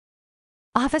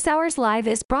Office Hours Live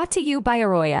is brought to you by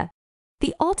Arroya,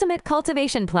 the ultimate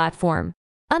cultivation platform.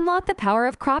 Unlock the power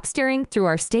of crop steering through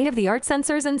our state-of-the-art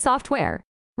sensors and software.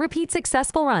 Repeat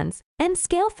successful runs and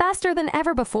scale faster than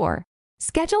ever before.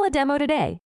 Schedule a demo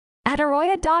today at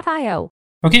arroya.io.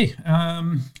 Okay,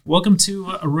 welcome to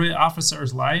Arroya Office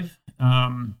Hours Live.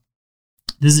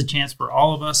 This is a chance for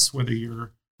all of us, whether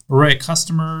you're Arroya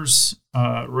customers,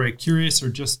 Arroya curious, or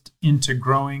just into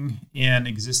growing and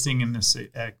existing in this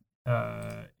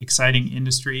exciting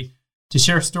industry, to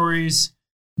share stories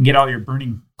and get all your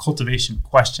burning cultivation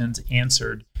questions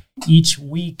answered. Each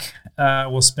week,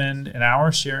 we'll spend an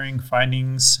hour sharing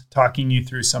findings, talking you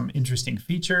through some interesting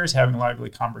features, having a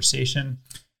lively conversation,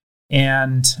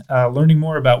 and learning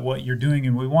more about what you're doing.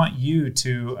 And we want you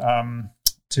to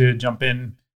jump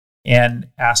in and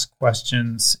ask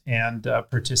questions and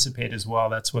participate as well.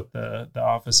 That's what the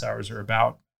office hours are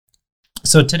about.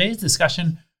 So today's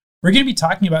discussion, we're going to be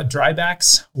talking about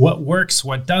drybacks, what works,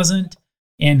 what doesn't,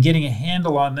 and getting a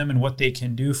handle on them and what they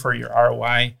can do for your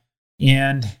ROI.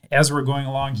 And as we're going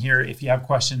along here, if you have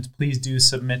questions, please do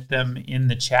submit them in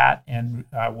the chat and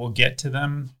we'll get to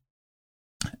them.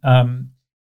 As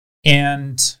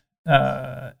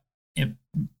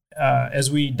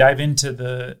we dive into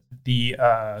the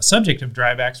subject of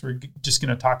drybacks, we're just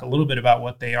going to talk a little bit about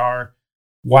what they are,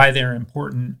 why they're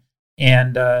important,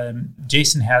 and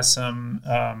Jason has some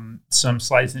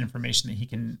slides and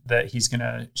information that he's going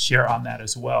to share on that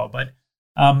as well. But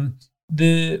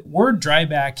the word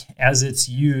dryback, as it's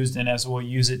used and as we'll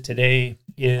use it today,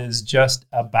 is just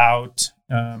about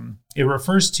it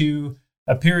refers to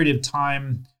a period of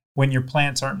time when your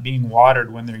plants aren't being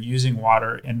watered, when they're using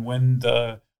water, and when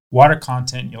the water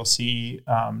content you'll see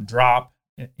drop.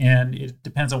 And it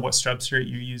depends on what substrate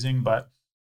you're using, but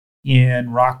in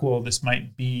rockwool, this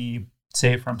might be,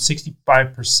 say, from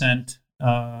 65%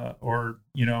 or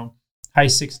high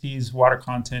 60s water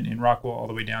content in rockwool all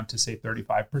the way down to, say,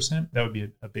 35%. That would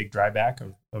be a big dryback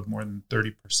of more than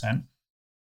 30%.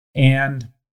 And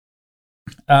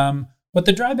what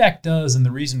the dryback does, and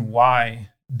the reason why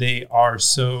they are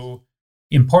so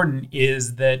important,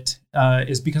 is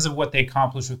because of what they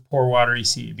accomplish with pore water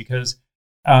EC. Because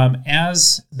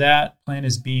as that plant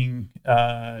is being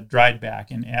dried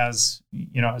back, and as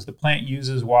the plant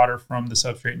uses water from the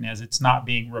substrate, and as it's not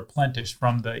being replenished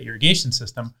from the irrigation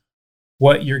system,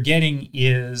 what you're getting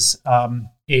is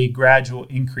a gradual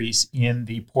increase in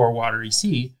the pore water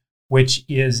EC, which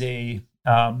is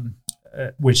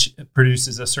which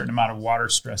produces a certain amount of water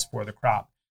stress for the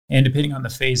crop. And depending on the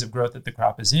phase of growth that the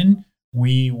crop is in,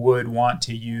 we would want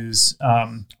to use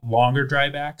longer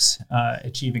drybacks,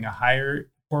 achieving a higher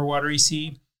pore water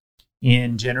EC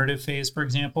in generative phase, for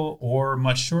example, or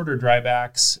much shorter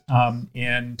drybacks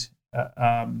and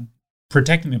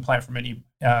protecting the plant from any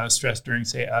stress during,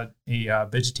 say, a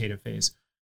vegetative phase.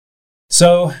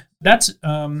 So that's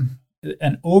an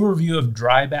overview of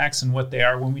drybacks and what they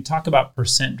are. When we talk about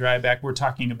percent dryback, we're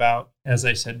talking about, as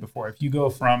I said before, if you go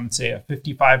from, say, a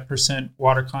 55%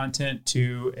 water content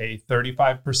to a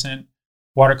 35%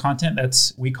 water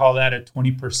content, we call that a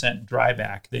 20%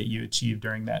 dryback that you achieve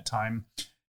during that time.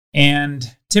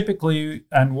 And typically,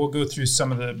 and we'll go through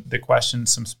some of the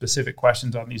questions, some specific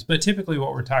questions on these, but typically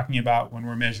what we're talking about when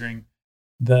we're measuring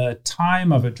the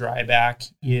time of a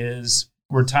dryback is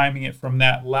we're timing it from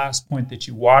that last point that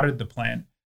you watered the plant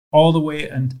all the way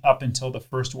and up until the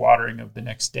first watering of the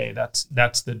next day. That's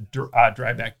the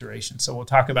dryback duration. So we'll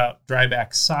talk about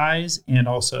dryback size and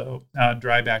also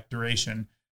dryback duration.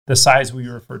 The size we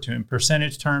refer to in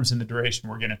percentage terms, and the duration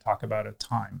we're going to talk about at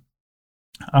time.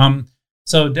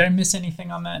 So did I miss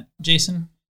anything on that, Jason?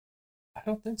 I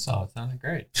don't think so. It sounded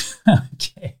great.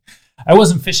 Okay. I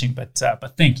wasn't fishing, but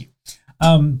thank you.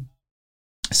 Some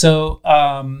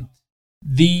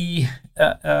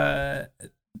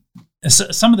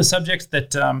of the subjects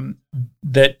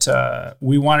that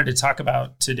we wanted to talk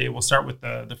about today, we'll start with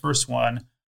the first one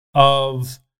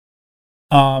of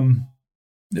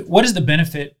what is the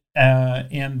benefit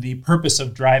and the purpose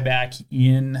of dryback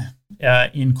in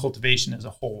cultivation as a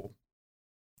whole.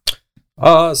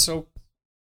 So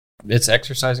it's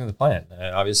exercising the plant.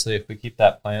 Obviously, if we keep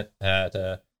that plant at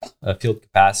a field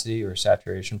capacity or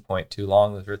saturation point too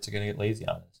long, the roots are going to get lazy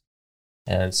on us.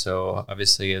 And so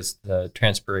obviously, as the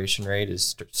transpiration rate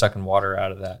is sucking water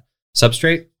out of that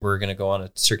substrate, we're going to go on a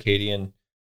circadian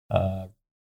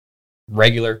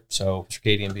regular, so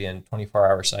circadian being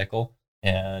 24-hour cycle,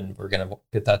 and we're going to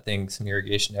get that thing some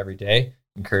irrigation every day,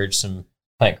 encourage some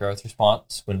plant growth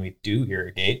response when we do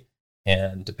irrigate.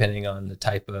 And depending on the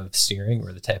type of steering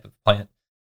or the type of plant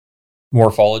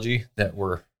morphology that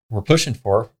we're pushing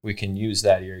for, we can use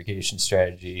that irrigation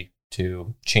strategy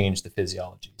to change the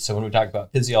physiology. So when we talk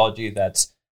about physiology,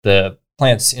 that's the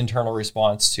plant's internal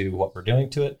response to what we're doing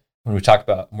to it. When we talk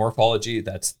about morphology,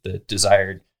 that's the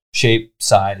desired shape,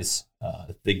 size,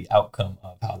 the outcome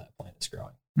of how that plant is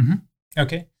growing.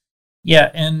 Okay.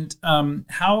 Yeah. And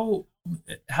how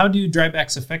do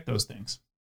drybacks affect those things?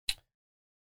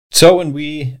 So when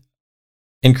we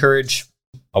encourage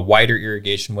a wider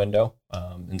irrigation window,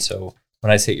 and so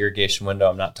when I say irrigation window,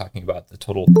 I'm not talking about the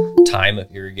total time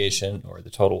of irrigation or the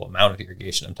total amount of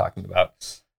irrigation. I'm talking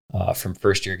about from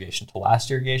first irrigation to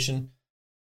last irrigation.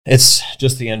 It's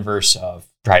just the inverse of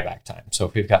dryback time. So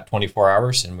if we've got 24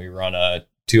 hours and we run a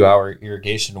 2-hour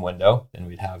irrigation window, then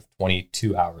we'd have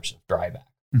 22 hours of dryback.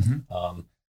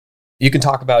 You can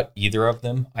talk about either of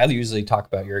them. I usually talk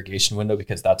about irrigation window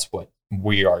because that's what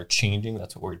we are changing.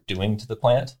 That's what we're doing to the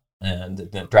plant. And the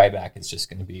dryback is just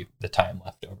going to be the time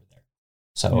left over there.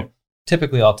 So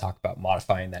typically I'll talk about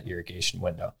modifying that irrigation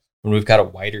window. When we've got a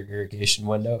wider irrigation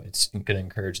window, it's going to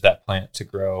encourage that plant to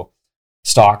grow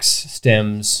stalks,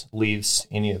 stems, leaves,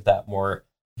 any of that more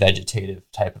vegetative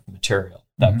type of material.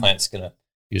 That plant's going to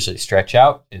usually stretch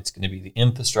out. It's going to be the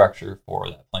infrastructure for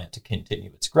that plant to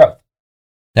continue its growth.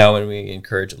 Now, when we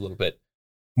encourage a little bit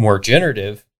more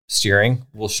generative steering,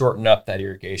 we'll shorten up that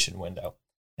irrigation window.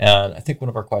 And I think one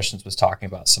of our questions was talking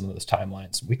about some of those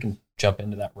timelines. We can jump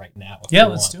into that right now. Yeah,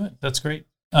 let's do it. That's great.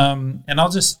 And I'll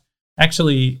just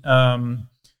actually,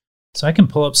 so I can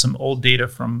pull up some old data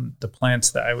from the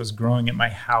plants that I was growing at my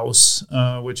house,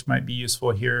 which might be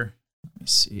useful here. Let me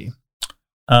see.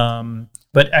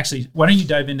 But actually, why don't you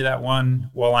dive into that one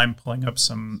while I'm pulling up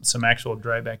some actual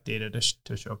dryback data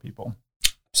to show people?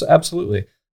 So absolutely.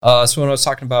 So when I was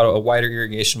talking about a wider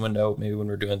irrigation window, maybe when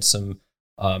we're doing some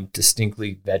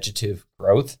distinctly vegetative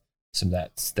growth, some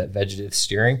that vegetative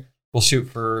steering, we'll shoot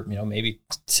for maybe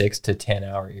 6 to 10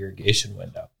 hour irrigation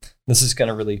window. This is going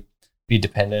to really be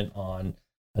dependent on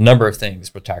a number of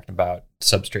things. We're talking about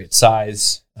substrate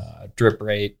size, drip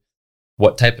rate,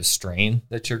 what type of strain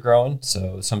that you're growing.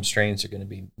 So some strains are going to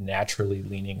be naturally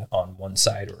leaning on one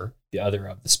side or the other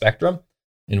of the spectrum,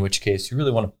 in which case you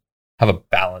really want to have a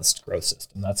balanced growth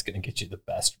system. That's going to get you the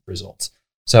best results.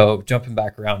 So jumping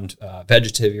back around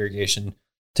vegetative irrigation,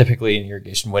 typically an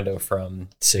irrigation window from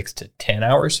 6 to 10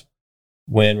 hours.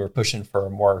 When we're pushing for a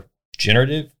more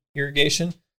generative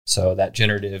irrigation, so that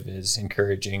generative is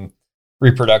encouraging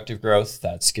reproductive growth.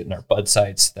 That's getting our bud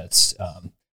sites. That's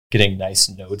getting nice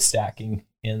node stacking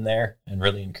in there and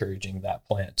really encouraging that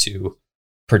plant to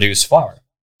produce flower.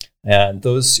 And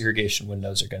those irrigation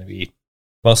windows are going to be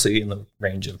mostly in the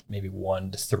range of maybe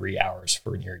 1 to 3 hours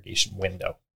for an irrigation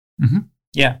window.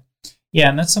 Yeah,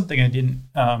 and that's something I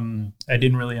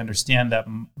didn't really understand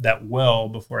that well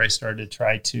before I started to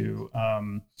try to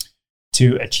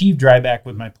achieve dryback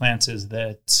with my plants. Is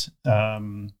that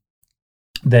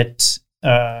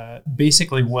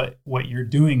basically what you're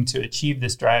doing to achieve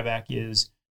this dryback is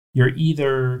you're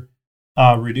either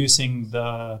reducing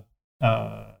the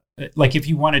like if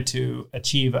you wanted to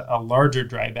achieve a larger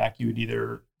dryback, you would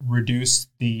either reduce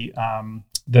the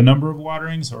number of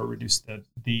waterings or reduce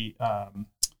the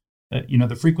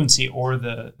frequency or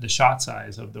the shot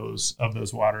size of those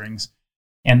waterings,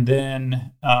 and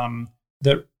then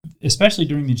especially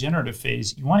during the generative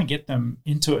phase, you want to get them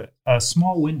into a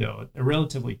small window, a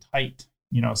relatively tight,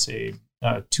 say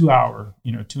 2 hour,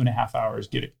 2.5 hours,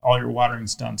 get all your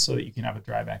waterings done so that you can have a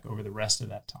dryback over the rest of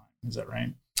that time. Is that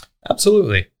right?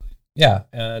 Absolutely. Yeah.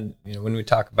 And, when we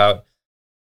talk about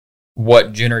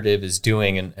what generative is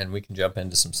doing, and we can jump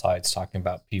into some slides talking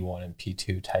about P1 and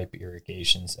P2 type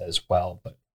irrigations as well.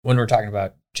 But when we're talking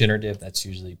about generative, that's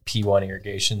usually P1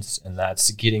 irrigations, and that's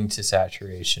getting to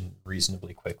saturation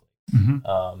reasonably quickly.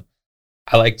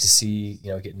 I like to see,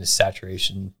 getting to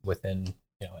saturation within,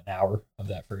 an hour of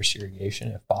that first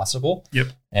irrigation if possible. Yep.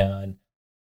 And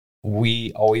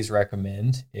we always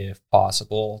recommend, if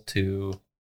possible, to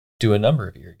do a number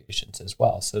of irrigations as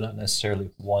well. So not necessarily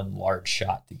one large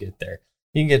shot to get there.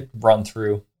 You can get run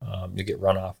through, you get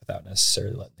runoff without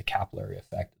necessarily letting the capillary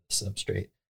effect of the substrate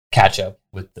catch up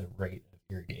with the rate of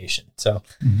irrigation. So,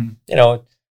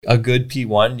 a good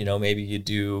P1, maybe you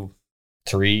do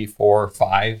 3, 4,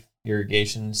 5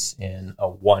 irrigations in a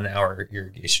 1 hour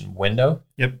irrigation window.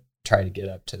 Yep. Try to get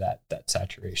up to that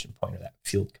saturation point or that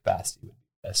field capacity would be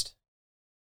the best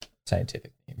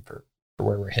scientific name for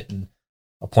where we're hitting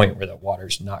a point where the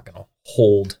water's not going to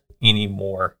hold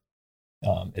anymore.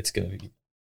 It's going to be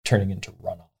turning into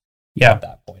runoff. Yeah. At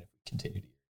that point, if we continue to.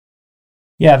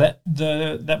 Yeah,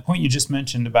 that point you just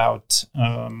mentioned about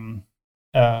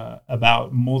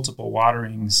multiple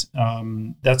waterings,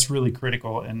 that's really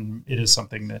critical, and it is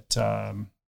something that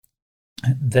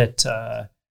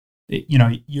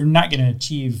you're not going to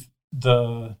achieve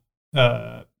the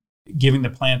giving the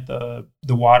plant the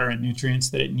water and nutrients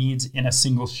that it needs in a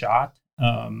single shot,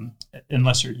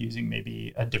 unless you're using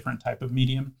maybe a different type of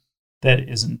medium that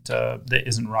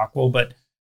isn't rock wool. But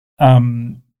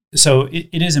so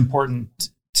it is important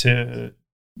to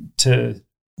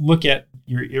look at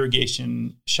your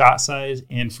irrigation shot size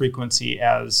and frequency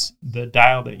as the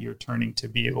dial that you're turning to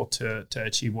be able to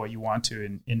achieve what you want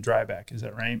to in dryback. Is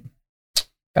that right?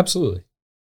 Absolutely.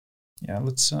 Yeah.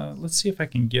 Let's see if I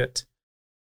can get.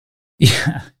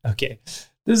 Yeah. Okay.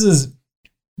 This is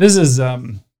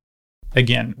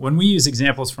again, when we use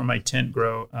examples from my tent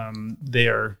grow, they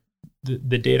are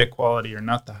the data quality are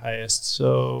not the highest.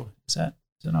 So is that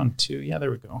on 2? Yeah,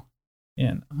 there we go.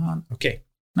 And on. Okay.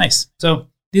 Nice. So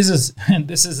this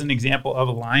is an example of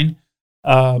a line.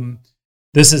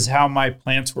 This is how my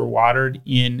plants were watered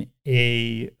in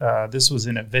this was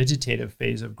in a vegetative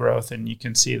phase of growth. And you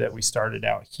can see that we started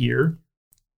out here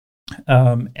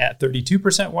at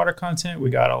 32% water content. We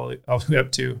got all the way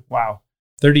up to,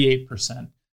 38%.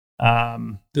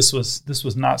 This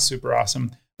was not super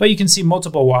awesome. But you can see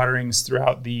multiple waterings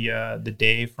throughout the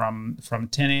day from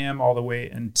 10 a.m. all the way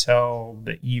until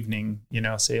the evening,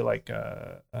 say like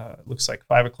looks like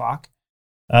 5 o'clock.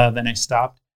 Then I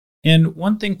stopped. And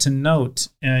one thing to note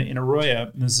in Arroyo,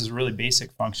 and this is a really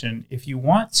basic function, if you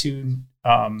want to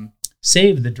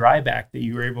save the dryback that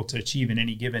you were able to achieve in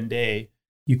any given day,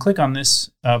 you click on this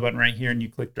button right here and you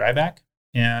click dryback.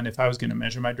 And if I was going to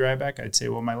measure my dryback, I'd say,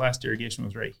 well, my last irrigation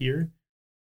was right here.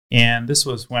 And this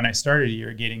was when I started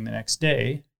irrigating the next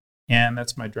day, and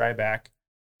that's my dryback.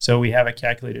 So we have a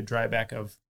calculated dryback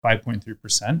of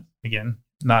 5.3%. Again,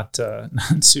 not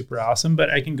super awesome, but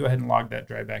I can go ahead and log that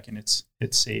dryback, and it's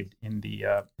saved in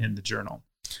the journal.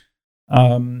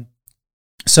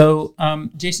 So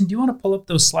Jason, do you want to pull up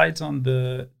those slides on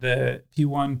the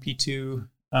P1, P2,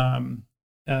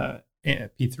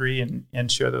 P3, and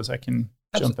share those? I can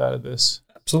jump out of this.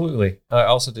 Absolutely. I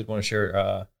also did want to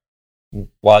share.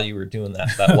 While you were doing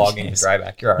that logging of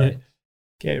dryback, you're all right.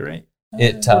 Okay, right.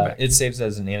 It saves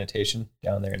as an annotation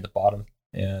down there in the bottom,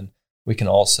 and we can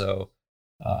also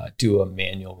do a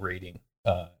manual reading.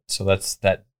 So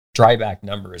that dryback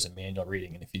number is a manual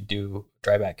reading, and if you do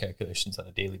dryback calculations on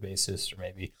a daily basis, or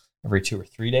maybe every 2 or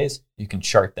 3 days, you can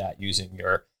chart that using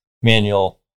your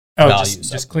manual values.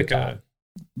 Just click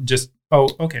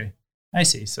okay, I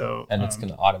see. So and it's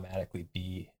going to automatically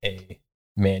be a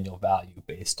manual value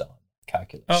based on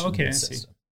calculation. Oh, okay, I see.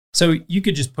 So you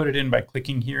could just put it in by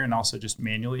clicking here and also just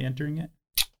manually entering it?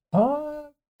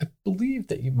 I believe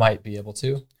that you might be able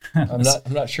to. I'm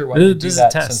not sure why you do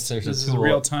that since there's this a tool. is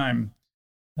real time.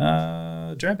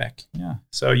 Dryback, yeah.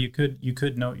 So you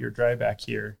could note your dryback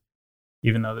here,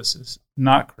 even though this is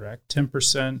not correct.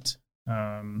 10%.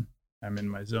 I'm in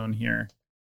my zone here.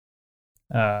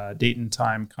 Date and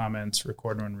time, comments,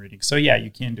 record when reading. So yeah, you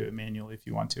can do it manually if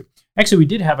you want to. Actually, we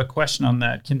did have a question on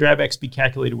that. Can drybacks be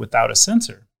calculated without a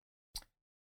sensor?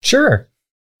 Sure.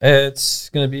 It's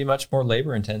going to be much more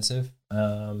labor intensive.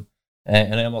 And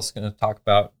I'm also going to talk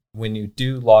about when you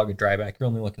do log a dryback, you're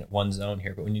only looking at one zone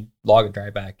here, but when you log a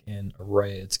dryback in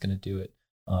Arroyo, it's going to do it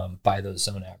by those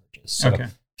zone averages. So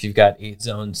if you've got 8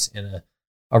 zones in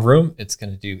a room, it's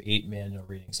going to do 8 manual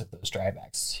readings of those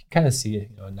drybacks. You kind of see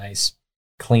a nice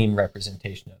clean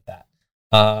representation of that.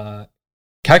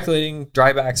 Calculating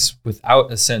drybacks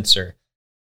without a sensor.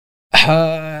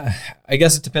 I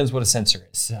guess it depends what a sensor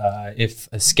is. If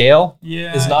a scale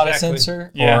is not a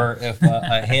sensor, or if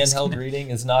a handheld reading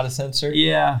is not a sensor,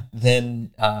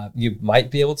 then you might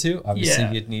be able to. Obviously,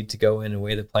 you'd need to go in and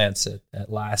weigh the plants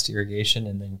at last irrigation,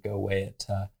 and then go weigh it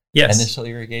initial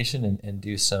irrigation, and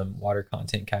do some water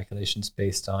content calculations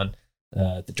based on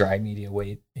the dry media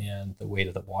weight and the weight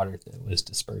of the water that was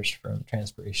dispersed from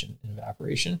transpiration and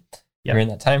evaporation during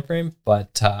that time frame.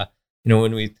 But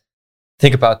when we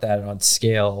think about that on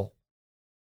scale,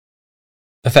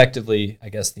 effectively, I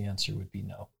guess the answer would be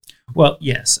no. Well,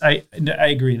 yes, I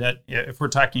agree that if we're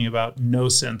talking about no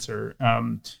sensor,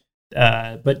 but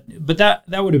that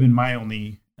would have been my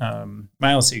only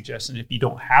suggestion. If you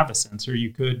don't have a sensor, you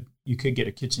could get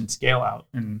a kitchen scale out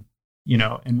and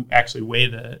actually weigh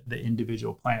the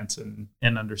individual plants and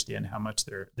understand how much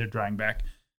they're drying back.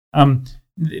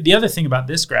 The other thing about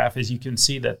this graph is you can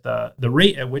see that the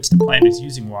rate at which the plant is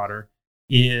using water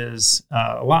is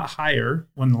a lot higher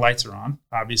when the lights are on,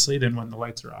 obviously, than when the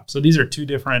lights are off. So these are two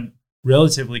different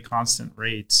relatively constant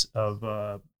rates of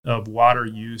water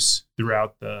use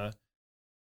throughout the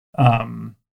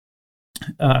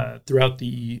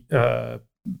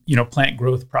plant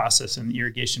growth process and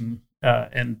irrigation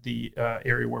and the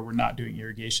area where we're not doing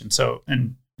irrigation. So,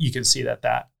 and you can see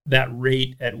that that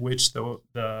rate at which the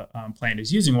plant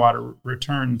is using water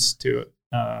returns to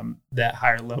that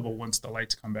higher level once the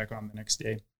lights come back on the next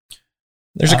day.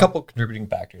 There's a couple contributing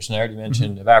factors, and I already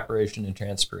mentioned evaporation and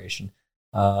transpiration.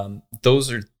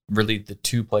 Those are really the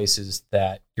two places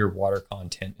that your water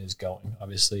content is going.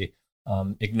 Obviously,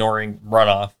 ignoring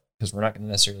runoff, because we're not going to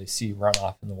necessarily see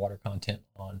runoff in the water content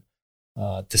on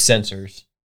the sensors.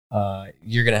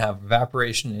 You're going to have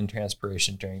evaporation and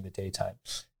transpiration during the daytime.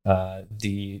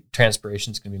 The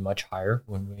transpiration is going to be much higher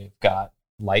when we've got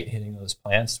light hitting those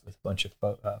plants with a bunch of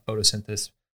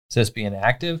photosynthesis being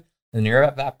active. And your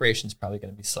evaporation is probably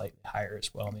going to be slightly higher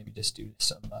as well, maybe just due to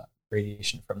some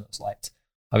radiation from those lights.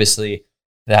 Obviously,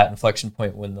 that inflection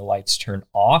point when the lights turn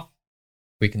off,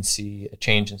 we can see a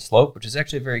change in slope, which is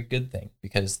actually a very good thing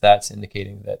because that's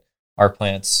indicating that our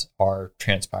plants are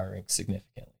transpiring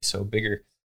significantly. So bigger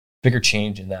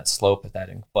change in that slope at that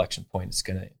inflection point is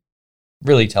going to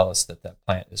really tell us that that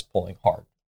plant is pulling hard.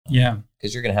 Yeah.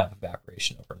 Because you're going to have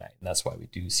evaporation overnight. And that's why we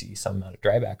do see some amount of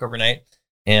dryback overnight.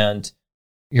 And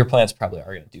your plants probably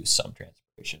are going to do some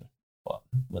transpiration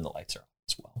when the lights are off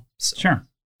as well. So.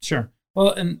 Sure.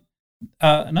 Well, and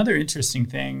another interesting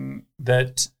thing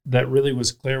that really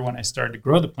was clear when I started to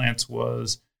grow the plants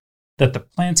was that the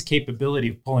plant's capability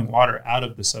of pulling water out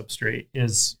of the substrate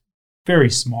is very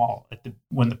small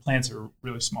when the plants are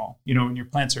really small. When your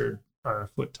plants are a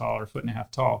foot tall or 1.5 foot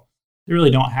tall, they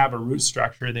really don't have a root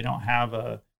structure. They don't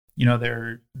have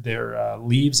their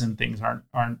leaves and things aren't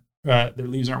their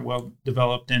leaves aren't well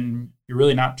developed, and you're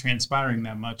really not transpiring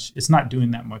that much. It's not doing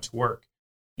that much work.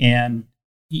 And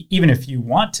even if you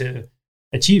want to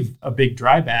achieve a big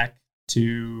dryback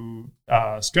to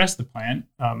stress the plant,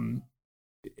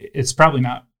 it's probably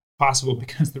not possible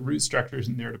because the root structure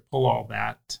isn't there to pull all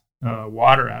that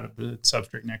water out of the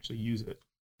substrate and actually use it.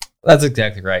 That's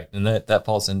exactly right. And that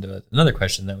falls into another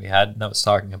question that we had, and that was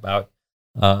talking about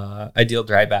ideal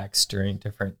drybacks during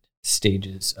different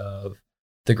stages of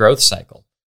the growth cycle.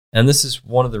 And this is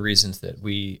one of the reasons that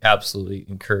we absolutely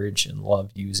encourage and love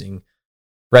using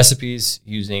recipes,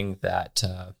 using that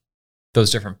those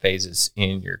different phases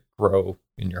in your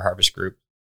harvest group,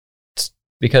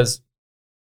 because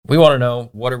we want to know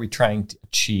what are we trying to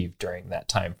achieve during that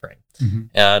time frame. Mm-hmm.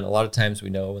 And a lot of times we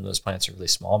know when those plants are really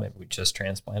small, maybe we just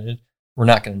transplanted, we're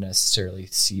not going to necessarily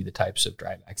see the types of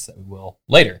drybacks that we will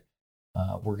later.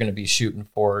 We're going to be shooting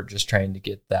for just trying to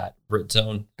get that root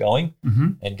zone going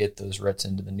and get those roots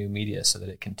into the new media so that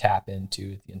it can tap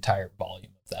into the entire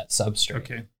volume of that substrate.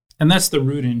 Okay. And that's the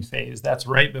root-in phase. That's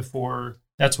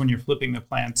that's when you're flipping the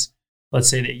plants. Let's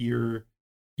say that you're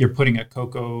putting a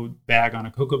cocoa bag on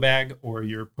a cocoa bag, or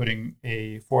you're putting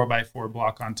a 4x4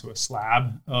 block onto a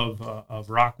slab of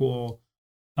rock wool.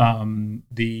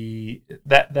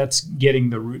 That's getting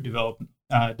the root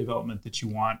development that you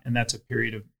want, and that's a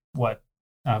period of what,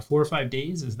 4 or 5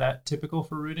 days? Is that typical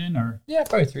for root-in, or? Yeah,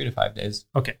 probably 3 to 5 days.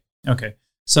 Okay.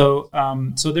 So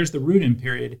there's the root-in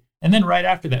period, and then right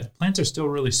after that, the plants are still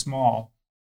really small.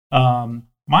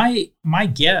 My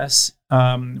guess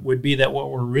would be that what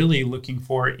we're really looking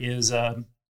for is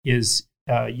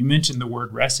you mentioned the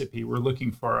word recipe. We're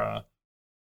looking for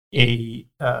a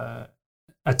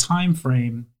time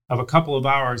frame of a couple of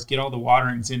hours, get all the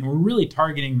waterings in. We're really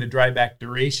targeting the dryback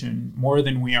duration more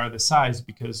than we are the size,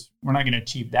 because we're not going to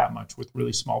achieve that much with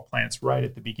really small plants right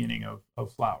at the beginning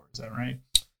of flower. Is that right?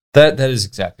 That is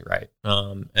exactly right.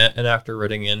 And after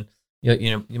rooting in,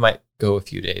 you might go a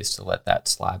few days to let that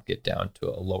slab get down to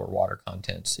a lower water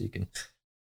content, so you can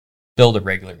build a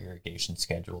regular irrigation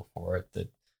schedule for it the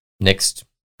next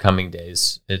coming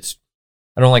days. I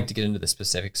don't like to get into the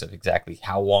specifics of exactly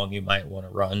how long you might want to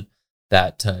run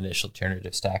that initial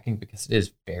generative stacking, because it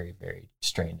is very, very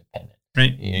strain dependent.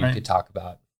 Right. You could talk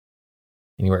about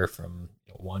anywhere from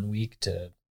 1 week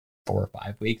to 4 or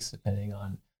 5 weeks, depending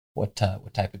on what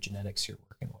type of genetics you're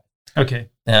working with. Okay.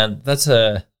 And it's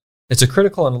a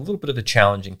critical and a little bit of a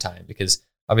challenging time, because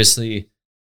obviously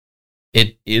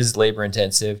it is labor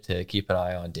intensive to keep an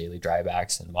eye on daily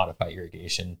drybacks and modify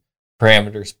irrigation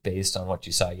parameters based on what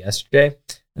you saw yesterday.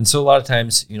 And so a lot of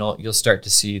times, you'll start to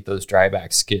see those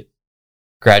drybacks get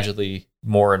gradually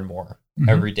more and more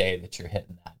every day that you're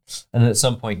hitting that. And at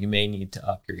some point, you may need to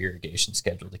up your irrigation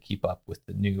schedule to keep up with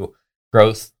the new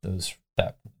growth,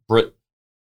 that root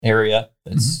area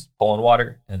that's pulling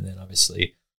water. And then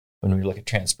obviously, when we look at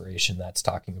transpiration, that's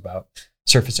talking about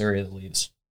surface area of the leaves.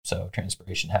 So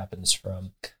transpiration happens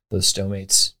from those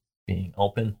stomates being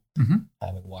open,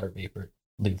 having water vapor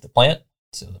leave the plant.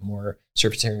 So the more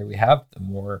surface area we have, the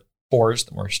more pores,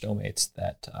 the more stomates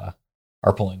that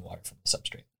are pulling water from the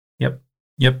substrate.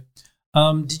 Yep.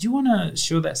 Did you want to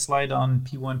show that slide on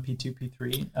P1, P2,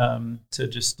 P3 to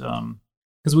just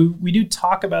because we do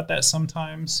talk about that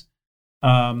sometimes,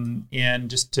 and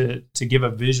just to give a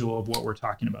visual of what we're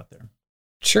talking about there.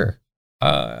 Sure.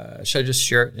 Should I just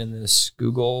share it in this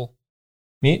Google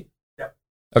Meet? Yeah.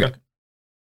 Okay.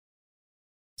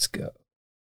 Let's go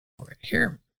right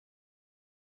here.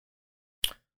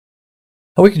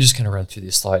 We can just kind of run through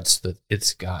these slides so that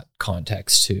it's got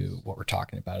context to what we're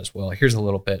talking about as well. Here's a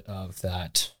little bit of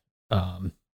that,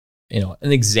 an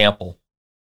example.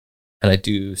 And I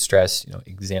do stress,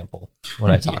 example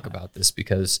when I talk about this,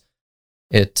 because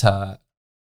it's going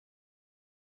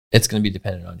to be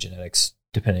dependent on genetics,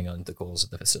 depending on the goals of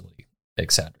the facility,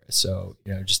 et cetera. So,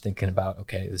 just thinking about,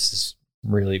 okay, this is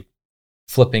really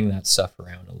flipping that stuff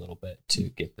around a little bit to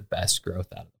get the best growth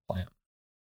out of the plant.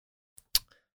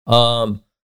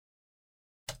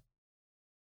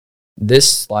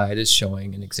 This slide is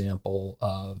showing an example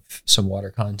of some water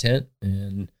content.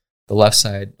 And the left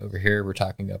side over here, we're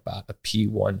talking about a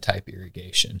P1 type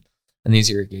irrigation. And these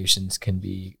irrigations can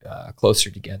be closer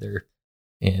together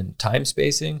in time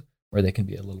spacing, or they can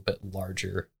be a little bit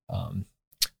larger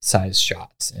size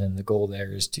shots. And the goal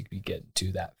there is to be getting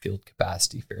to that field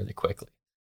capacity fairly quickly.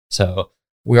 So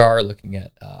we are looking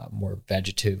at more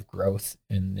vegetative growth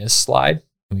in this slide.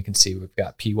 And we can see we've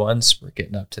got P1s. We're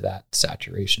getting up to that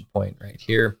saturation point right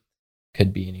here.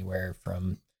 Could be anywhere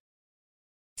from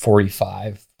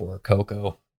 45 for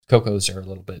cocoa. Cocos are a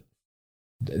little bit,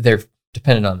 they're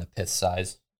dependent on the pith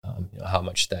size, how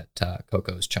much that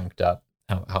cocoa is chunked up,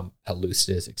 how loose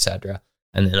it is, etc.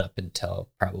 And then up until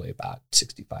probably about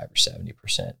 65 or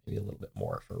 70%, maybe a little bit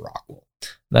more for rock wool. And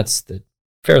that's the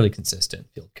fairly consistent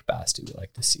field capacity we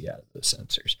like to see out of those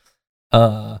sensors.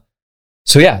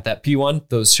 So yeah, that P1,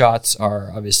 those shots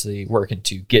are obviously working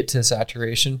to get to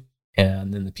saturation.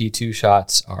 And then the P2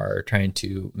 shots are trying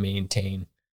to maintain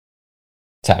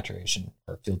saturation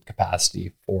or field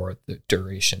capacity for the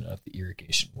duration of the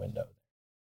irrigation window.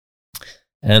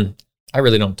 And I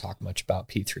really don't talk much about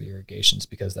P3 irrigations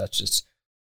because that's just,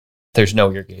 there's no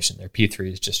irrigation there.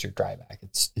 P3 is just your dryback.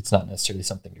 It's not necessarily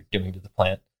something you're doing to the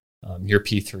plant. Your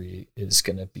P3 is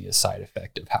going to be a side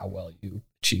effect of how well you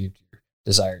achieved your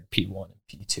desired P1 and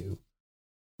P2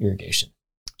 irrigation.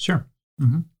 Sure.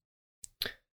 Mm-hmm.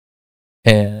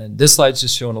 And this slide's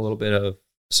just showing a little bit of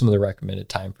some of the recommended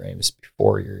timeframes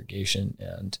before irrigation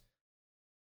and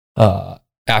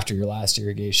after your last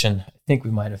irrigation. I think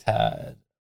we might have had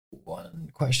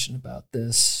one question about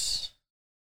this.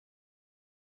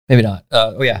 Maybe not.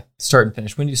 Start and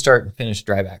finish. When do you start and finish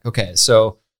dryback? Okay,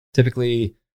 so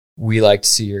typically we like to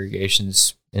see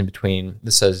irrigations in between.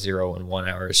 This says 0 and 1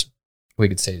 hours. We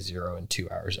could say 0 and 2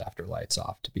 hours after lights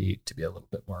off to be a little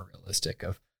bit more realistic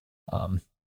of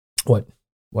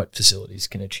what facilities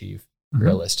can achieve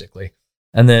realistically.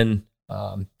 And then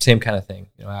same kind of thing,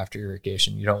 after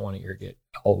irrigation, you don't want to irrigate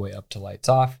all the way up to lights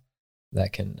off.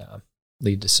 That can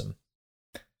lead to some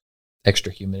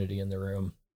extra humidity in the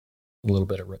room, a little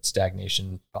bit of root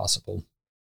stagnation, possible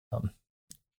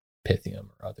pythium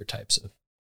or other types of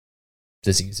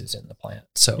diseases in the plant.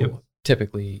 So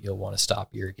typically you'll want to stop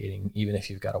irrigating, even if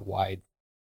you've got a wide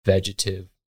vegetative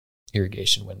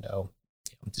irrigation window,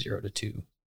 0 to 2,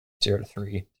 0 to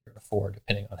 3, 0 to 4,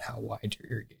 depending on how wide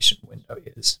your irrigation window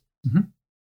is. Mm-hmm.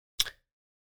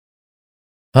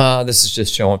 This is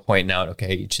just showing, pointing out,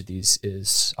 okay, each of these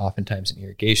is oftentimes an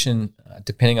irrigation.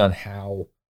 Depending on how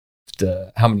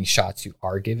many shots you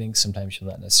are giving, sometimes you'll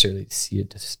not necessarily see a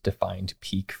defined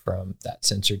peak from that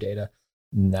sensor data.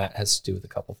 And that has to do with a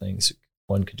couple things.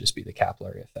 One could just be the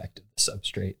capillary effect of the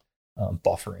substrate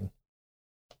buffering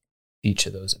each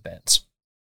of those events.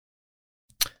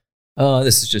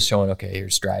 This is just showing, okay,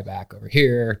 here's dryback over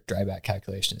here. Dryback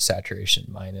calculation is saturation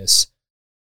minus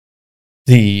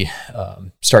the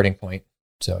starting point.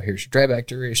 So here's your dryback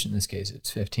duration. In this case,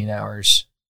 it's 15 hours.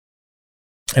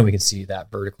 And we can see that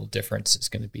vertical difference is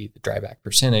going to be the dryback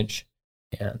percentage,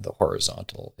 and the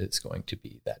horizontal is going to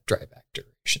be that dryback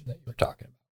duration that you were talking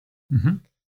about. Mm-hmm.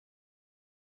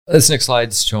 This next slide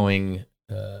is showing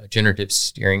generative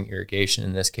steering irrigation.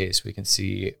 In this case, we can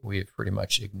see we've pretty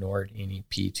much ignored any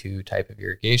P2 type of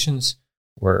irrigations.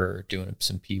 We're doing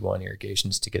some P1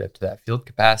 irrigations to get up to that field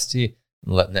capacity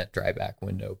and letting that dryback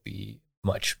window be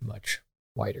much, much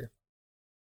wider.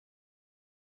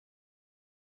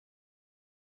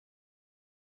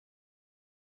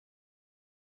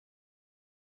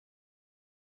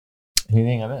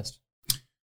 Anything I missed?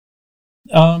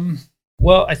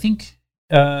 Well, I think,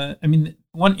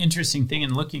 one interesting thing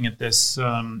in looking at this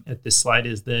slide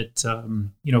is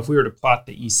that, if we were to plot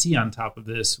the EC on top of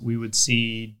this, we would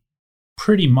see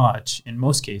pretty much in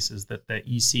most cases that the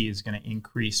EC is going to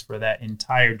increase for that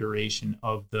entire duration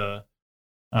of the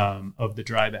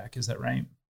dryback. Is that right?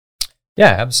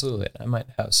 Yeah, absolutely. I might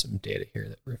have some data here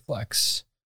that reflects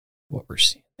what we're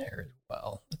seeing there as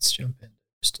well. Let's jump in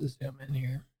just to zoom in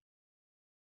here.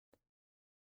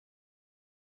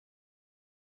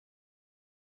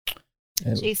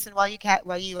 Jason, while you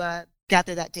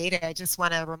gather that data, I just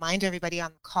want to remind everybody on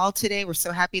the call today, we're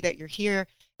so happy that you're here,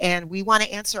 and we want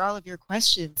to answer all of your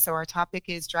questions. So our topic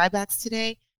is drybacks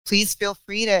today. Please feel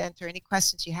free to enter any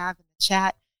questions you have in the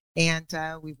chat, and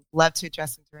we would love to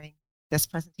address them during this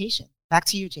presentation. Back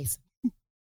to you, Jason.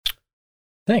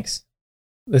 Thanks.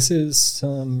 This is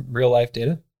some real life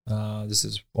data. This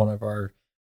is one of our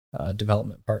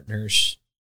development partners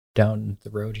down the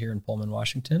road here in Pullman,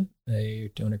 Washington. They're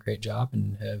doing a great job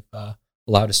and have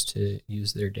allowed us to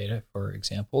use their data for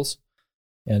examples.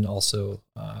 And also,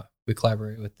 we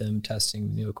collaborate with them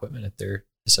testing new equipment at their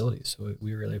facilities. So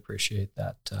we really appreciate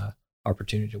that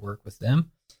opportunity to work with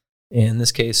them. In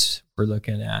this case, we're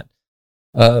looking at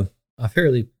a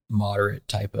fairly moderate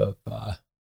type of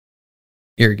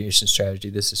irrigation strategy.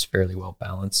 This is fairly well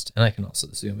balanced. And I can also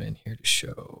zoom in here to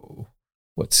show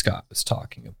what Scott was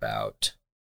talking about,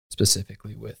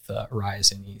 specifically with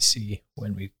rise in EC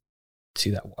when we see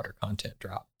that water content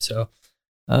drop. So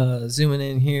zooming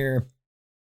in here,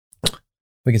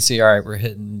 we can see, all right, we're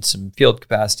hitting some field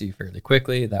capacity fairly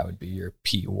quickly. That would be your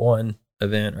P1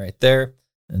 event right there.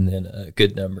 And then a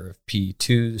good number of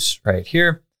P2s right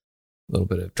here. A little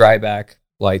bit of dryback,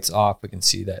 lights off. We can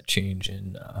see that change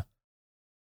in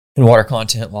water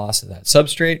content loss of that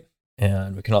substrate.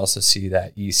 And we can also see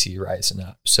that EC rising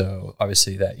up. So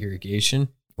obviously that irrigation,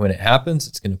 when it happens,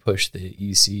 it's going to push the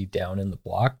EC down in the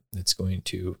block. It's going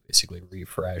to basically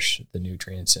refresh the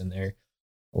nutrients in there.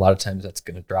 A lot of times that's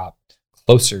going to drop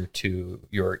closer to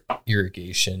your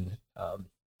irrigation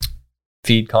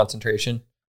feed concentration.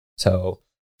 So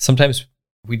sometimes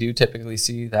we do typically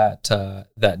see that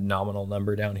that nominal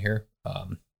number down here,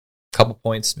 couple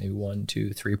points, maybe 1,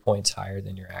 2, 3 points higher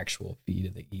than your actual feed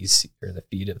of the EC or the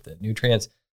feed of the nutrients.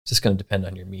 It's just going to depend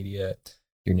on your media,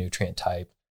 your nutrient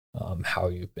type, how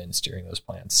you've been steering those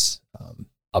plants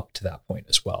up to that point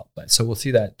as well. But so we'll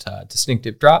see that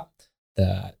distinctive drop.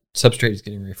 That substrate is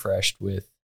getting refreshed with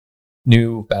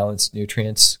new balanced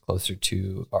nutrients closer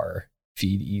to our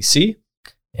feed EC.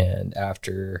 And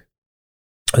after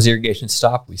as irrigation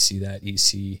stop, we see that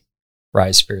EC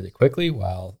rise fairly quickly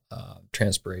while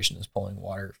transpiration is pulling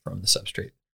water from the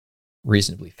substrate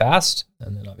reasonably fast.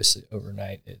 And then obviously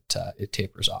overnight it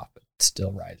tapers off, but it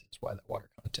still rises while that water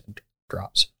content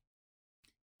drops.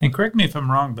 And correct me if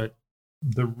I'm wrong, but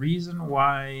the reason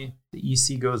why the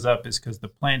EC goes up is because the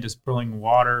plant is pulling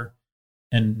water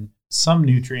and some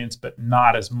nutrients, but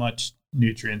not as much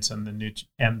nutrients, and the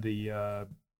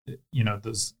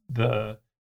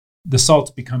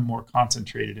salts become more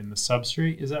concentrated in the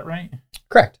substrate. Is that right?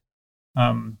 Correct.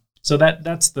 So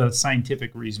that's the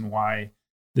scientific reason why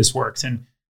this works. And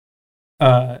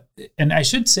I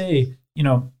should say,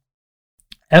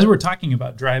 as we're talking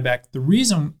about dryback, the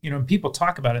reason, people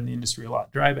talk about it in the industry a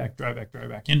lot,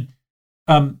 dryback. And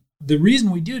the reason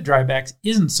we do drybacks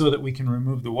isn't so that we can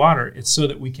remove the water. It's so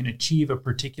that we can achieve a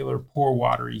particular pour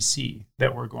water EC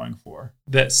that we're going for,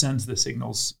 that sends the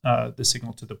signal to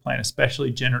the plant,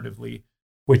 especially generatively,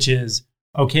 which is,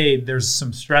 okay, there's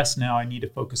some stress now. I need to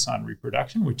focus on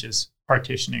reproduction, which is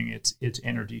partitioning its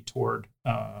energy toward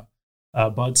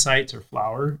bud sites or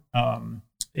flower.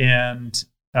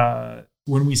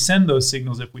 When we send those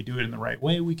signals, if we do it in the right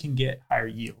way, we can get higher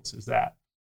yields. Is that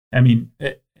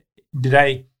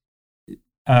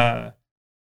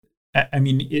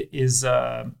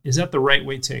the right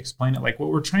way to explain it? Like, what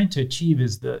we're trying to achieve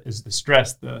is the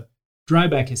stress. The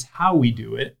dryback is how we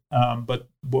do it, but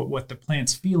what the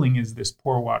plant's feeling is this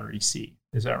pour water EC.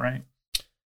 Is that right?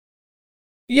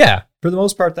 Yeah, for the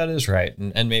most part, that is right.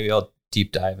 And maybe I'll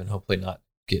deep dive and hopefully not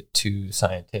get too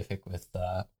scientific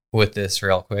with this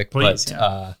real quick. Please, but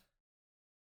yeah.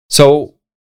 So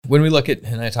when we look at,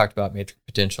 and I talked about matrix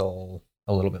potential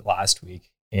a little bit last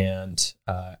week, and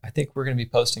I think we're going to be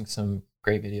posting some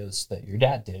great videos that your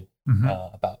dad did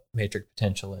about matrix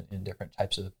potential in different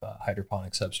types of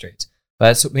hydroponic substrates.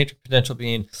 But so matrix potential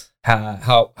being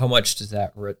how much does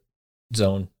that root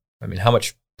zone, how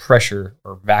much pressure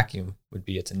or vacuum would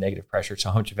be, it's a negative pressure.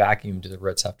 So how much vacuum do the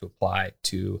roots have to apply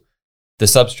to the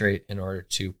substrate in order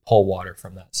to pull water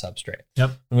from that substrate?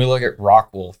 Yep. When we look at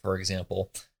rock wool, for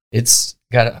example, it's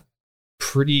got a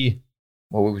pretty,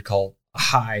 what we would call a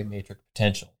high matrix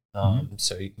potential.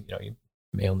 So you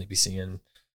may only be seeing,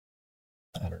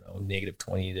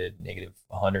 -20 to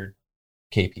 -100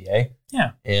 kPa.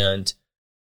 Yeah. And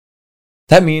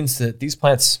That means that these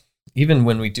plants, even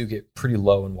when we do get pretty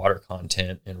low in water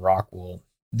content in rock wool,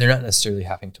 they're not necessarily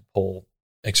having to pull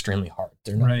extremely hard.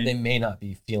 They're not. Right. They may not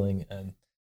be feeling an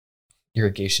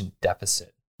irrigation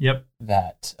deficit Yep.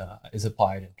 that is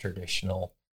applied in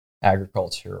traditional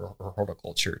agriculture or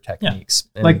horticulture techniques.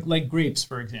 And Like grapes,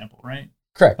 for example, right?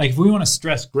 correct. Like if we want to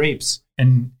stress grapes,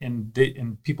 and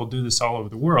people do this all over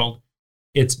the world,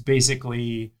 it's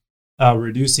basically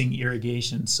reducing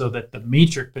irrigation so that the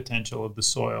matrix potential of the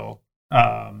soil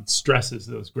stresses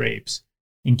those grapes.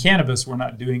 In cannabis, we're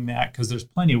not doing that because there's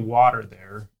plenty of water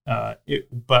there,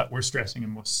 but we're stressing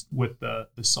them with the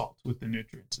salts, with the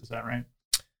nutrients. Is that right?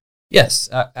 Yes,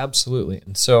 absolutely.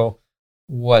 And so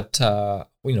what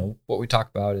we talk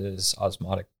about is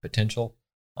osmotic potential,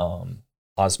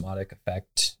 osmotic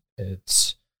effect.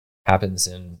 It happens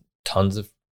in tons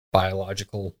of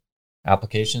biological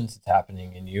applications. It's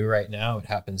happening in you right now. It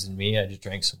happens in me. I just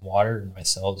drank some water and my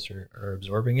cells are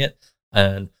absorbing it.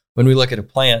 And when we look at a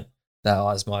plant, that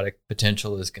osmotic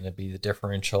potential is going to be the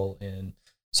differential in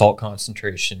salt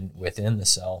concentration within the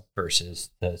cell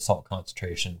versus the salt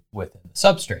concentration within the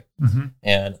substrate. Mm-hmm.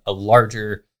 And a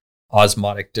larger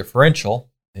osmotic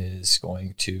differential is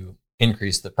going to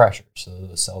increase the pressure. So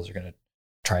the cells are going to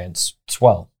try and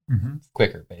swell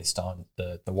quicker based on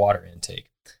the water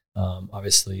intake.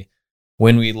 Obviously,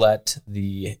 when we let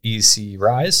the EC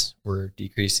rise, we're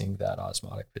decreasing that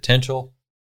osmotic potential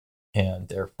and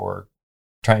therefore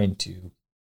trying to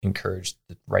encourage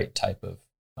the right type of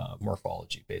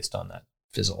morphology based on that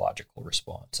physiological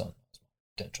response on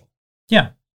potential. Yeah,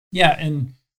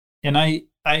 and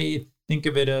I think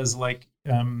of it as like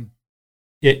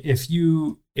if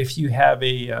you have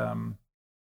a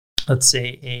let's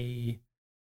say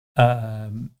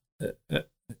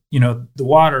the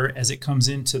water as it comes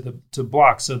into the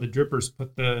block. So the drippers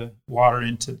put the water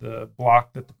into the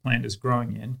block that the plant is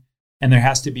growing in, and there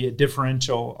has to be a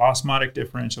osmotic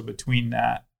differential between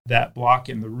that block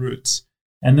and the roots.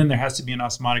 And then there has to be an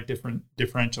osmotic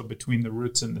differential between the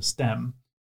roots and the stem.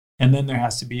 And then there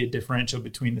has to be a differential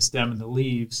between the stem and the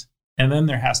leaves. And then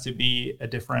there has to be a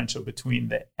differential between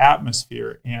the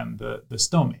atmosphere and the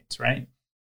stomates, right?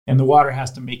 And the water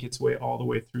has to make its way all the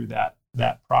way through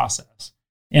that process.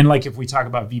 And like if we talk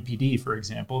about VPD, for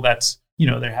example, that's,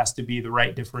 there has to be the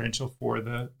right differential for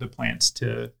the plants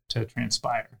to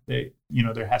transpire.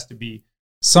 There has to be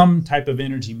some type of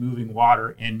energy moving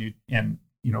water and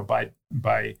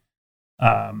by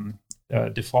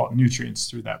default nutrients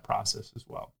through that process as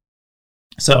well.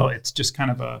 So it's just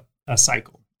kind of a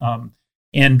cycle.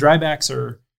 And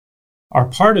drybacks are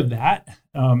part of that.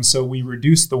 So we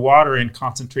reduce the water and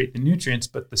concentrate the nutrients,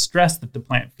 but the stress that the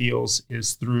plant feels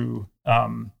is through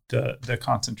the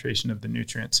concentration of the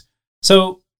nutrients.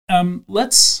 So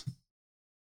let's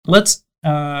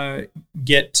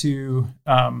get to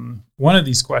one of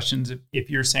these questions. If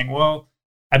you're saying, well,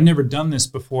 I've never done this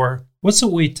before, what's a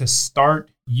way to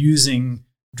start using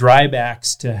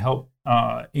drybacks to help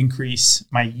increase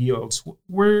my yields?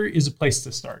 Where is a place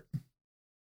to start?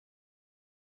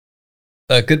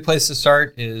 A good place to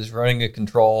start is running a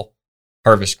control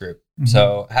harvest group. Mm-hmm.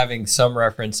 So having some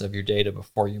reference of your data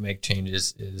before you make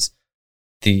changes is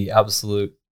the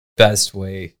absolute best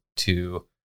way to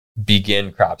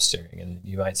begin crop steering. And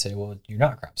you might say, well, you're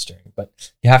not crop steering,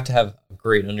 but you have to have a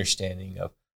great understanding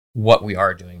of what we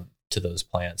are doing to those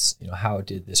plants. How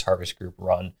did this harvest group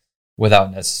run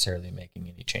without necessarily making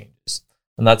any changes?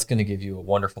 And that's going to give you a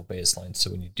wonderful baseline.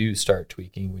 So when you do start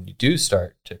tweaking, when you do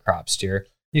start to crop steer,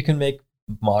 you can make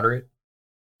moderate,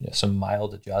 some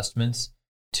mild adjustments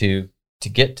to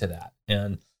get to that.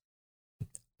 And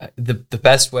the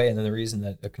best way, and then the reason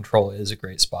that a control is a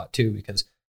great spot too, because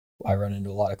I run into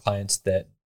a lot of clients that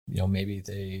maybe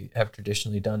they have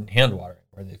traditionally done hand watering,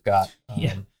 where they've got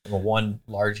one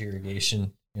large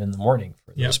irrigation in the morning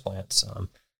for those plants.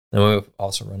 Then we've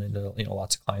also run into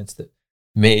lots of clients that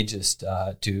may just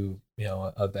do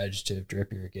a vegetative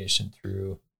drip irrigation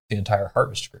through the entire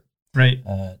harvest group. Right.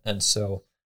 And so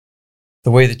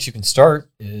the way that you can start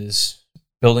is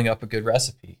building up a good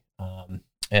recipe.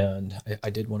 And I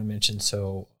did want to mention,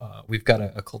 so we've got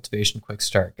a cultivation quick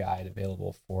start guide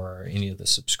available for any of the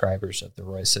subscribers of the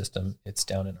Roy system. It's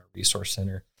down in our resource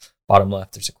center. Bottom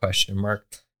left, there's a question mark.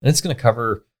 And it's going to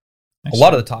cover a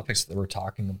lot of the topics that we're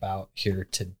talking about here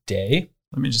today.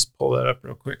 Let me just pull that up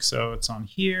real quick. So it's on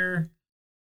here.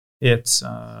 It's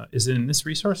is it in this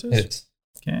resources? It is.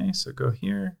 Okay, so go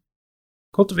here.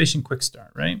 Cultivation quick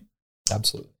start, right?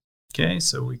 Absolutely. Okay,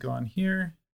 so we go on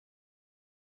here.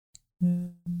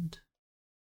 And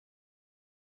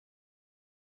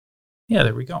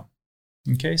there we go.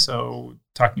 Okay, so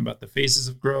talking about the phases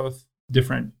of growth,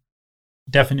 different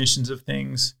definitions of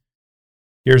things.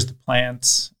 Here's the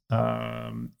plants.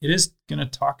 It is going to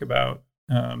talk about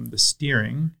the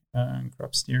steering,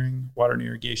 crop steering, water and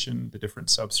irrigation, the different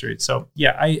substrates. So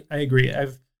yeah, I agree.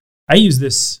 I use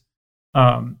this.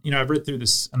 I've read through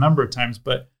this a number of times,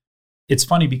 but it's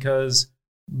funny because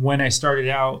when I started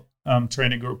out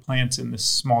trying to grow plants in this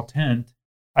small tent,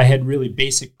 I had really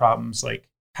basic problems like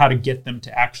how to get them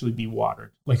to actually be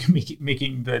watered, like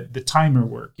making the timer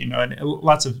work, and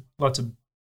lots of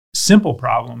simple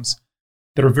problems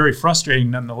that are very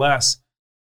frustrating nonetheless.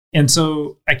 And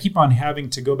so I keep on having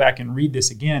to go back and read this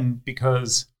again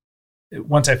because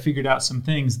once I figured out some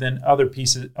things, then other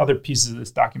pieces of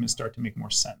this document start to make more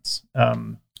sense.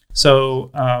 Here's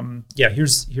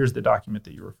the document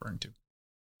that you're referring to.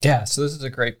 Yeah, so this is a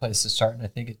great place to start, and I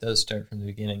think it does start from the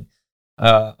beginning.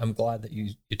 I'm glad that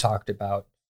you talked about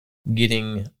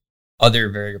getting other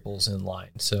variables in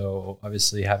line. So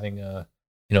obviously having a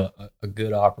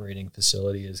good operating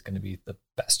facility is going to be the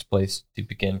best place to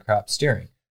begin crop steering.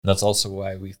 And that's also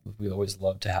why we always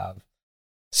love to have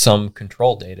some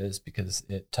control data, is because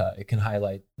it can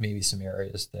highlight maybe some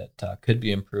areas that could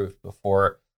be improved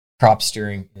before crop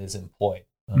steering is employed.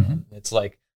 It's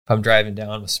like if I'm driving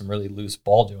down with some really loose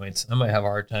ball joints, I might have a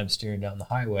hard time steering down the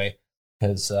highway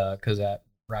because that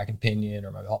rack and pinion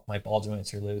or my ball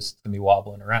joints are loose. It's going to be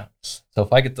wobbling around. So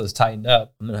if I get those tightened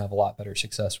up, I'm going to have a lot better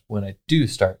success when I do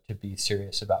start to be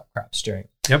serious about crop steering.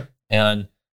 Yep. And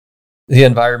the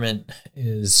environment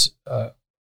is, I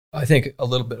think, a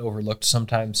little bit overlooked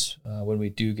sometimes when we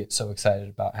do get so excited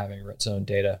about having red zone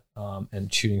data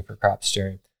and shooting for crop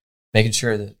steering. Making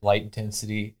sure that light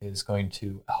intensity is going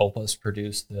to help us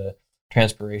produce the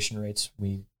transpiration rates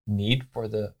we need for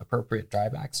the appropriate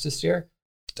drybacks to steer.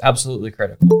 It's absolutely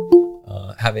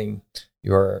critical. Having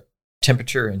your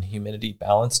temperature and humidity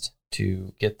balanced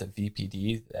to get the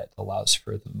VPD that allows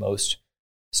for the most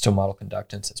stomatal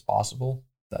conductance as possible,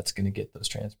 that's going to get those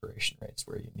transpiration rates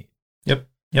where you need. Yep.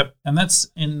 And that's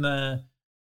in the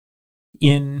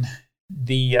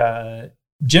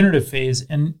generative phase.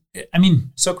 And I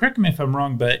mean, so correct me if I'm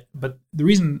wrong, but the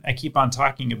reason I keep on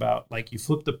talking about like you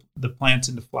flip the plants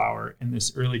into flower in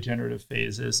this early generative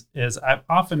phase is I've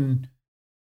often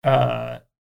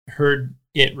heard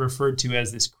it referred to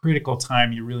as this critical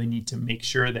time. You really need to make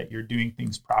sure that you're doing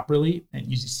things properly, and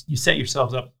you set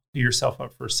yourself up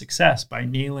for success by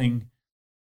nailing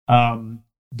the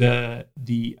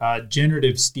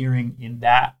generative steering in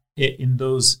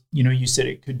those, you said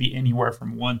it could be anywhere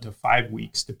from 1 to 5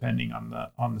 weeks depending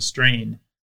on the strain.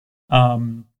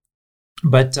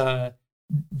 But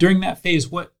during that phase,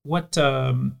 what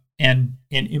and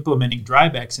implementing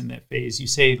drybacks in that phase, you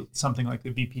say something like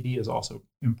the VPD is also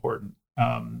important.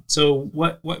 So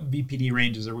what VPD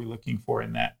ranges are we looking for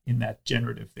in that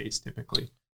generative phase typically?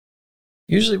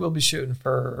 Usually we'll be shooting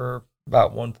for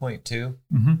about 1.2.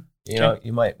 Mm-hmm.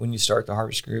 You might, when you start the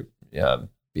harvest group, be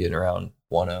at around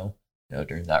 1.0,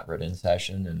 during that rut-in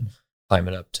session, and climb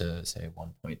it up to say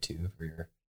 1.2 for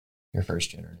your first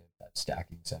generative, that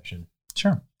stacking session.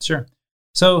 Sure.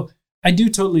 So I do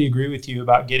totally agree with you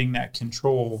about getting that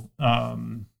control,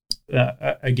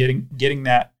 getting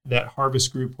that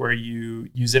harvest group where you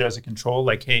use it as a control.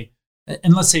 Like, hey,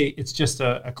 and let's say it's just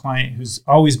a client who's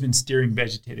always been steering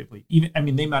vegetatively.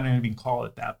 They might not even call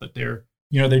it that, but they're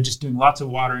just doing lots of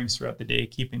waterings throughout the day,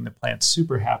 keeping the plants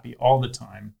super happy all the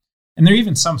time. And there are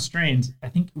even some strains, I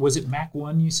think, was it Mac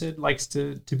 1 you said likes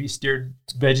to be steered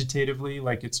vegetatively?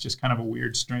 Like it's just kind of a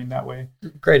weird strain that way?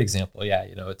 Great example. Yeah,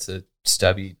 it's a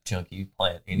stubby, chunky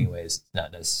plant anyways. It's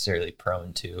not necessarily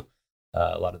prone to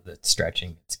a lot of the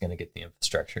stretching. It's going to get the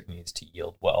infrastructure it needs to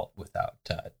yield well without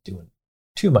doing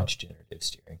too much generative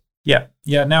steering. Yeah.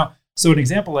 Now, so an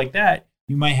example like that,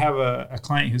 you might have a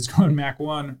client who's growing Mac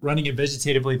 1, running it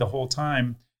vegetatively the whole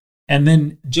time, and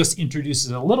then just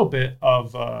introduces a little bit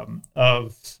of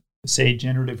say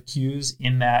generative cues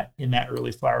in that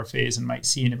early flower phase and might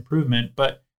see an improvement,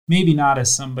 but maybe not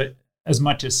as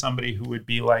much as somebody who would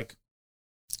be like,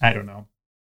 I don't know,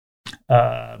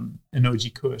 an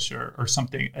OG Kush or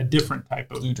something, a different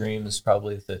type of. Blue Dream is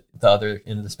probably the other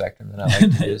end of the spectrum that I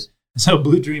like to use. So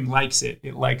Blue Dream likes it.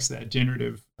 It likes that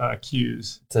generative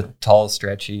cues. It's a tall,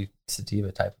 stretchy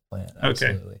sativa type of plant.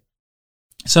 Absolutely. Okay.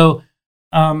 So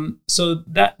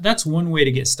that's one way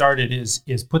to get started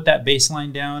is put that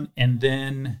baseline down and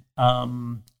then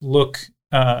look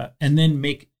and then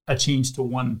make a change to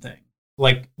one thing.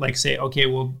 Like say, okay,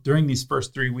 well, during these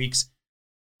first 3 weeks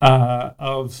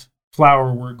of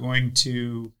flower, we're going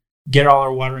to get all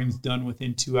our waterings done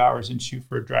within 2 hours and shoot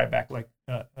for a dryback like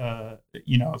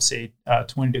say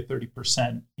 20 to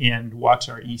 30% and watch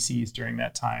our ECs during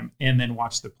that time, and then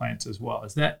watch the plants as well.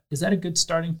 Is that a good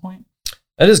starting point?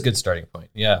 That is a good starting point.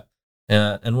 Yeah.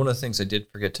 And one of the things I did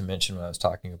forget to mention when I was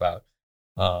talking about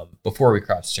before we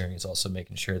crop steering is also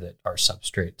making sure that our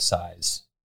substrate size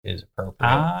is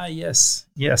appropriate.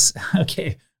 Yes.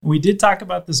 Okay. We did talk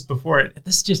about this before.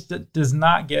 This just does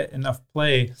not get enough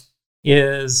play.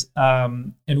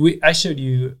 I showed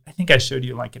you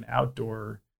like an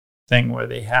outdoor thing where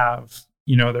they have,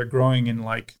 they're growing in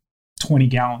like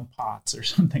 20-gallon pots or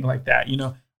something like that.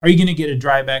 Are you going to get a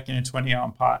dryback in a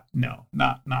 20-gallon pot? No,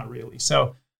 not really.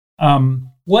 So,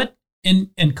 what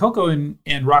and cocoa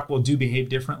and Rockwell do behave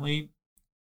differently.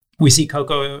 We see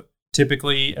cocoa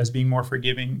typically as being more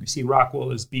forgiving. We see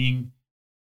Rockwell as being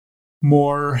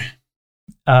more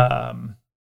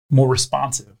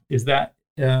responsive. Is that?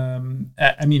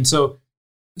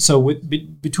 So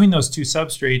between those two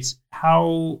substrates,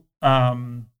 how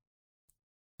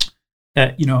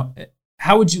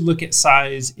how would you look at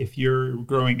size if you're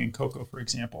growing in cocoa, for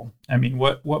example? I mean,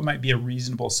 what might be a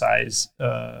reasonable size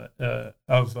of a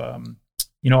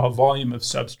volume of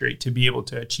substrate to be able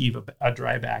to achieve a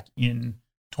dryback in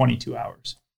 22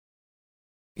 hours?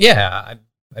 Yeah,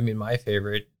 I mean, my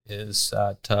favorite is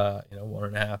at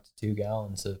 1.5 to 2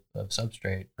 gallons of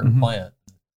substrate per plant.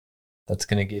 That's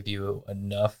going to give you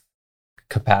enough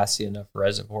capacity, enough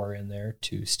reservoir in there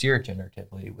to steer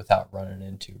generatively without running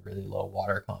into really low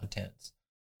water contents.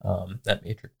 That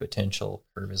matrix potential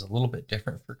curve is a little bit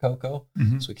different for cocoa,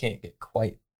 so we can't get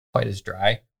quite as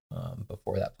dry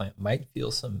before that plant might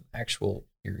feel some actual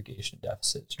irrigation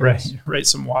deficit stress. Right,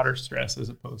 some water stress as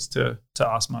opposed to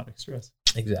osmotic stress.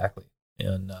 Exactly.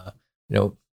 And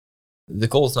the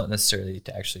goal is not necessarily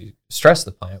to actually stress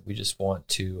the plant. We just want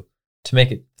to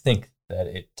make it think that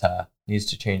it needs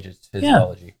to change its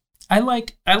physiology. Yeah.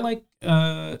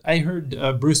 I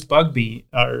heard Bruce Bugby,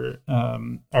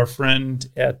 our friend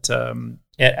at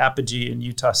Apogee in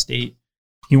Utah State.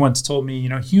 He once told me,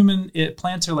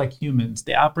 plants are like humans.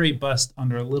 They operate best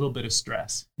under a little bit of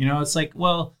stress. It's like,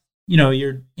 well,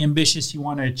 you're ambitious, you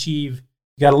want to achieve,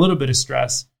 you got a little bit of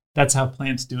stress. That's how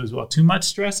plants do as well. Too much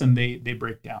stress and they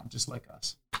break down just like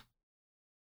us.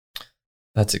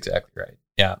 That's exactly right.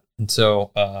 Yeah. And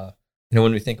so,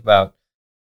 when we think about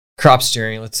crop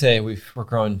steering, let's say we're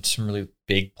growing some really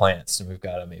big plants and we've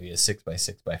got maybe a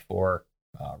 6x6x4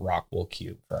 Rockwell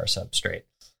cube for our substrate.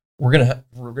 We're gonna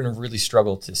really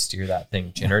struggle to steer that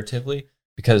thing generatively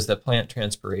because the plant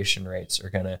transpiration rates are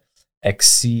gonna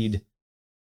exceed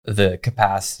the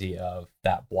capacity of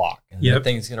that block, and the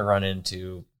thing's gonna run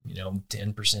into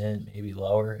 10%, maybe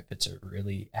lower if it's a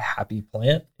really happy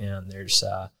plant. And there's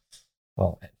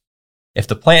if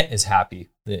the plant is happy,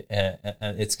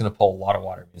 it's going to pull a lot of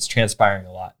water. It's transpiring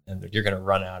a lot, and you're going to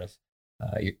run out of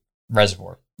your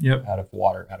reservoir, out of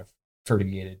water, out of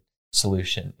fertigated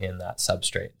solution in that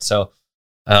substrate. So,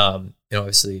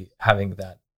 obviously having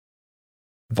that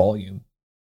volume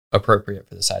appropriate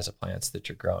for the size of plants that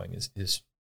you're growing is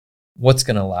what's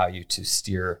going to allow you to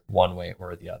steer one way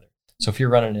or the other. So if you're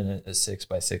running in a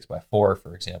 6x6x4,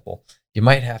 for example, you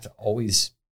might have to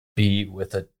always be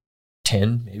with a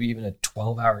 10, maybe even a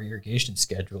 12-hour irrigation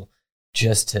schedule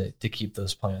just to keep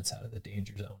those plants out of the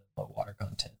danger zone of low water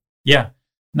content. Yeah,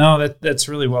 no, that's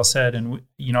really well said. And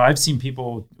I've seen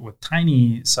people with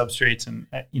tiny substrates, and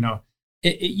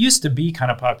it used to be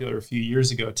kind of popular a few years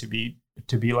ago to be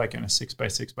like in a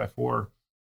 6x6x4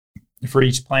 for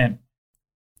each plant.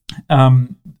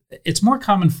 It's more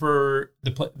common for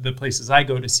the places I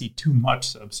go to see too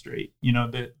much substrate.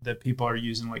 That people are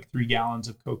using like 3 gallons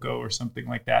of cocoa or something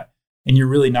like that, and you're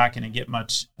really not going to get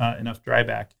much enough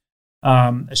dryback.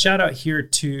 A shout out here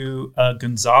to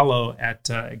Gonzalo at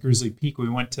Grizzly Peak. We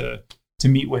went to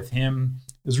meet with him.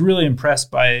 I was really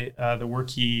impressed by the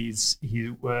work he is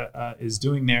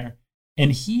doing there,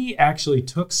 and he actually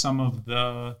took some of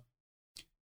the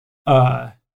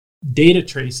data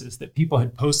traces that people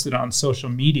had posted on social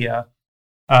media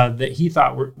that he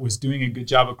thought was doing a good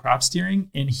job of crop steering,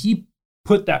 and he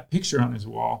put that picture on his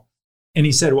wall, and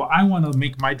he said, well, I want to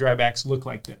make my drybacks look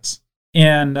like this.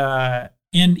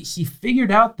 And he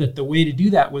figured out that the way to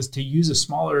do that was to use a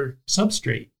smaller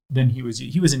substrate than he was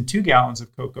in 2 gallons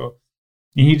of cocoa,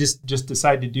 and he just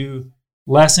decided to do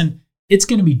less. And it's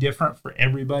going to be different for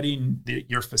everybody,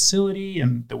 your facility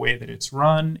and the way that it's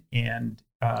run, and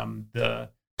the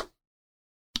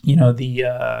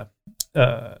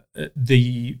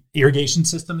irrigation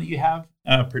system that you have,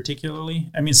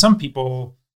 particularly. I mean, some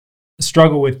people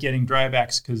struggle with getting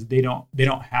drybacks because they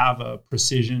don't have a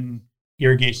precision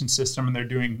irrigation system, and they're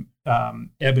doing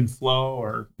ebb and flow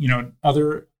or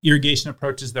other irrigation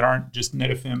approaches that aren't just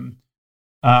netafim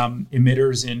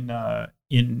emitters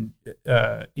in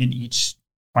each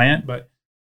plant. But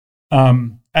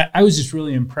I was just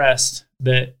really impressed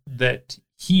that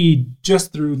he,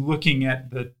 just through looking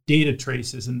at the data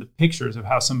traces and the pictures of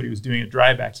how somebody was doing a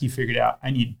dryback, he figured out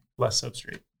I need less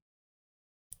substrate.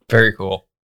 Very cool.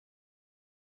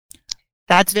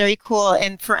 That's very cool.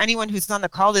 And for anyone who's on the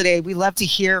call today, we love to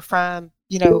hear from,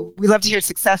 we love to hear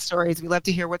success stories. We love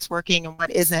to hear what's working and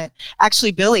what isn't.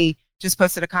 Actually, Billy just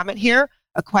posted a comment here,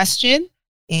 a question,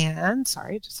 and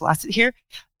sorry, just lost it here.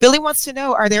 Billy wants to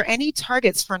know, are there any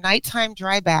targets for nighttime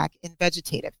dryback in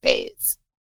vegetative phase?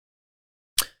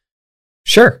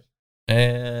 Sure.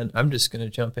 And I'm just going to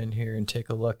jump in here and take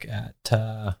a look at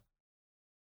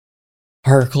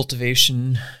our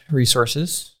cultivation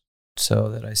resources so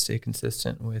that I stay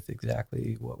consistent with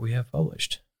exactly what we have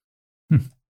published.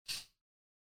 And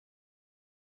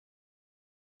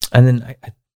then I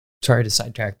sorry to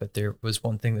sidetrack, but there was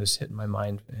one thing that was hitting my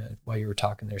mind while you were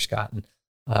talking there, Scott. And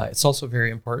it's also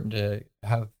very important to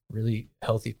have really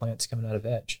healthy plants coming out of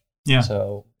veg. Yeah.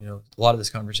 So, a lot of this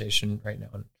conversation right now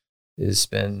has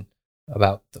been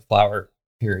about the flower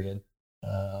period.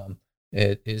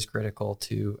 It is critical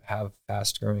to have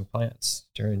fast growing plants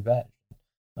during veg.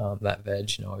 That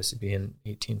veg, obviously being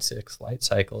 18-6 light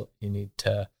cycle, you need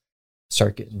to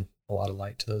start getting a lot of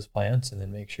light to those plants and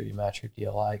then make sure you match your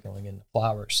DLI going into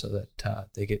flowers so that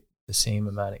they get the same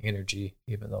amount of energy,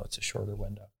 even though it's a shorter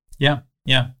window. Yeah.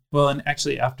 Yeah. Well, and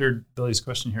actually after Billy's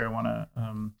question here, I want to,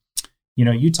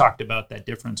 you talked about that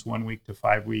difference 1 week to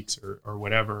 5 weeks or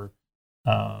whatever.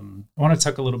 I want to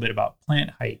talk a little bit about plant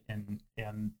height and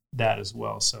that as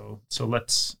well. So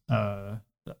let's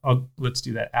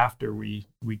do that after we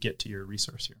get to your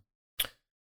resource here.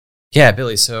 Yeah,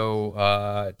 Billy.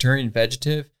 So during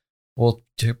vegetative, we'll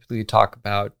typically talk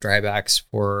about drybacks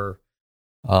for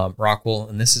rockwool,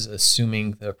 and this is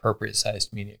assuming the appropriate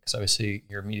sized media, because obviously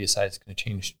your media size is going to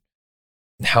change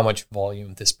how much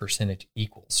volume this percentage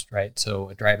equals, right? So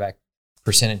a dryback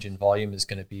percentage in volume is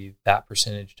going to be that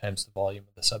percentage times the volume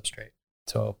of the substrate.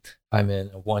 So if I'm in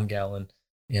a 1 gallon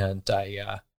and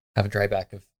I have a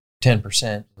dryback of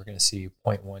 10%, we're going to see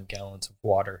 0.1 gallons of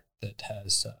water that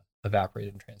has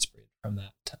evaporated and transpirated from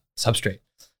that substrate.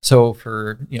 So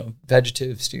for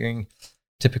vegetative steering,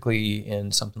 typically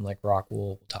in something like rockwool,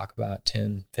 we'll talk about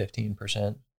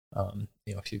 10-15%.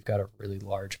 If you've got a really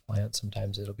large plant,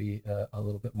 sometimes it'll be a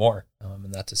little bit more,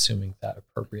 and that's assuming that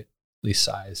appropriately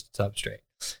sized substrate.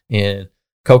 In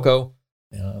cocoa,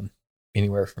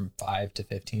 anywhere from 5 to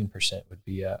 15% would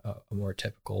be a more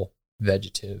typical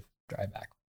vegetative dryback.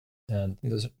 And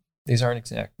these aren't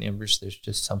exact numbers. There's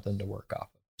just something to work off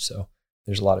of. So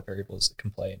there's a lot of variables that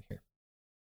can play in here.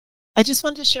 I just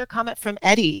wanted to share a comment from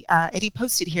Eddie. Eddie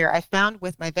posted here, I found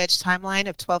with my veg timeline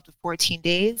of 12 to 14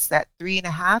 days that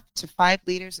 3.5 to 5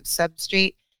 liters of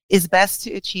substrate is best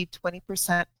to achieve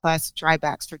 20% plus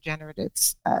drybacks for generative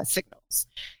signals.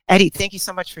 Eddie, thank you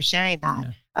so much for sharing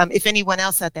that. Yeah. If anyone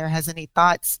else out there has any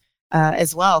thoughts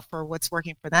as well for what's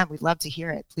working for them, we'd love to hear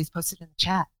it. Please post it in the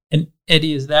chat. And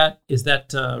Eddie, is that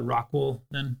rockwool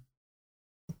then?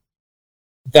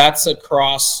 That's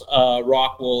across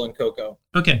rockwool and cocoa.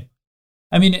 Okay.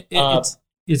 I mean,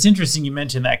 it's interesting you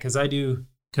mentioned that because I've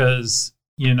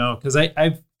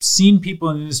seen people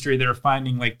in the industry that are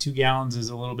finding like 2 gallons is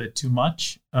a little bit too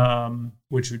much,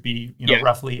 which would be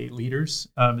roughly 8 liters.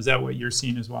 Is that what you're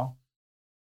seeing as well?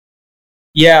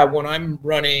 Yeah, when I'm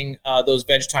running those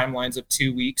veg timelines of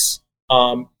 2 weeks,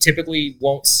 typically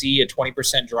won't see a 20%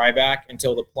 dryback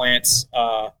until the plant's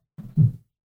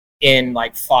in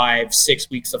like 5-6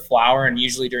 weeks of flower. And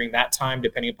usually during that time,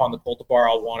 depending upon the cultivar,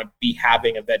 I'll want to be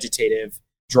having a vegetative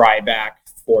dryback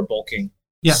for bulking.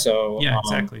 Yeah. So yeah,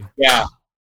 exactly. Yeah.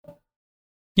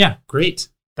 Yeah. Great.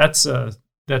 That's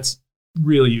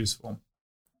really useful.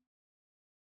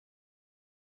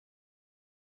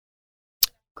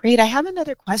 Great. I have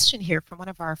another question here from one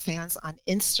of our fans on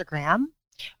Instagram.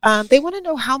 They want to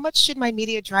know, how much should my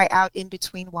media dry out in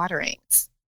between waterings?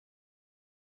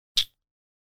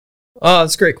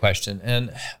 That's a great question.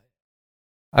 And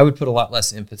I would put a lot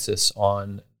less emphasis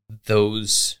on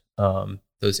those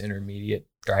intermediate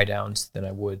dry downs than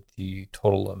I would the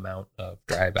total amount of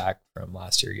dryback from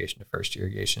last irrigation to first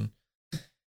irrigation.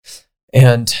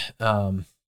 And a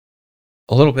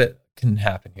little bit can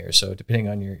happen here. So depending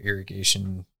on your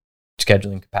irrigation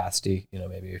scheduling capacity,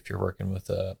 maybe if you're working with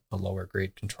a lower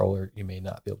grade controller, you may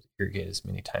not be able to irrigate as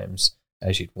many times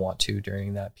as you'd want to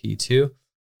during that P2.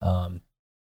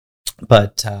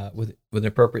 But with an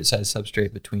appropriate size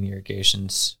substrate between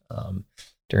irrigations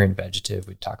during vegetative,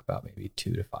 we talk about maybe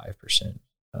 2 to 5%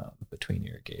 between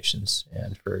irrigations,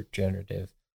 and for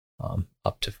generative,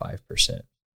 up to 5%.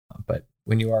 But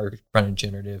when you are running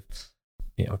generative,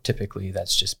 typically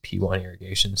that's just P1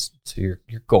 irrigations. So your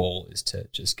goal is to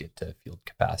just get to field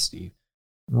capacity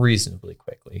reasonably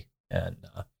quickly. And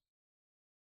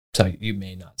so you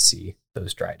may not see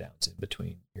those dry downs in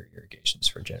between your irrigations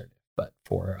for generative. But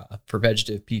for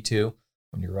vegetative P2,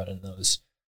 when you're running those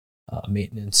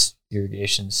maintenance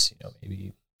irrigations,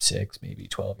 maybe 6, maybe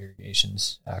 12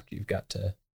 irrigations after you've got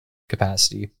to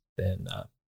capacity, then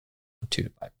 2 to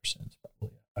 5% is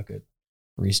probably a good,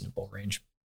 reasonable range.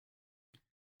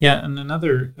 Yeah, and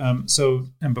another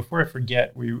and before I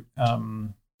forget, we're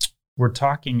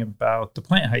talking about the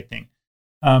plant height thing.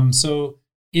 So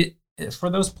it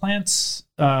for those plants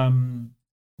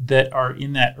that are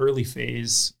in that early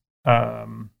phase,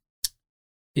 and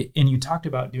you talked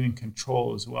about doing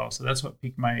control as well. So that's what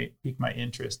piqued my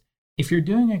interest. If you're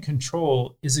doing a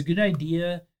control, is a good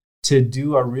idea to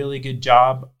do a really good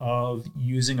job of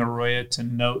using Arroya to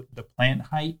note the plant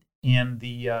height and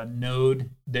the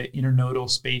internodal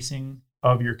spacing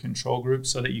of your control group,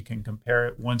 so that you can compare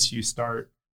it once you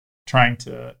start trying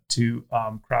to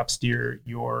crop steer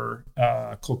your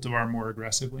cultivar more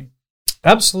aggressively.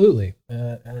 Absolutely,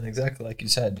 and exactly like you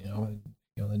said,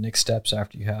 the next steps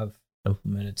after you have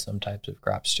implemented some types of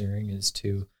crop steering is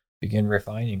to begin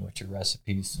refining what your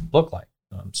recipes look like,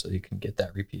 so you can get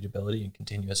that repeatability and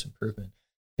continuous improvement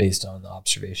based on the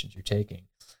observations you're taking.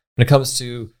 When it comes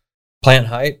to plant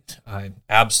height, I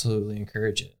absolutely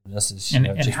encourage it. And this is and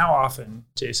how often,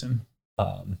 Jason?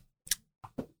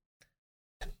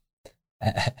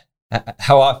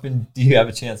 How often do you have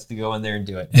a chance to go in there and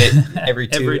do it? Every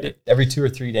 2 or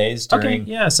 3 days during.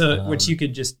 Okay, yeah. So which you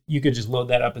could just load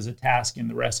that up as a task in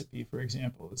the recipe, for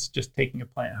example. It's just taking a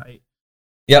plant height.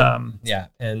 Yeah, yeah,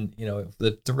 and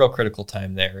the real critical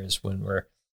time there is when we're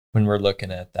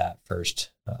looking at that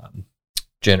first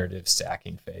generative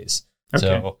stacking phase. Okay.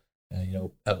 So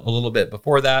a little bit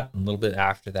before that, and a little bit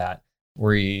after that,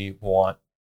 we want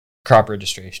crop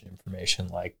registration information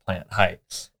like plant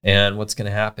height. And what's going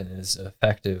to happen is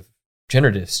effective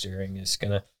generative steering is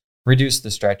going to reduce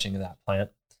the stretching of that plant,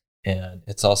 and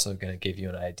it's also going to give you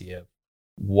an idea of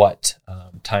what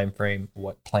time frame,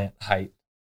 what plant height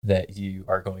that you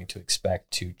are going to expect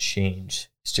to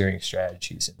change steering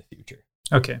strategies in the future.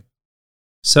 Okay.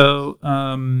 So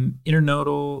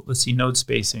internodal, let's see, node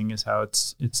spacing is how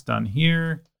it's done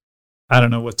here. I don't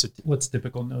know what's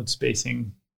typical node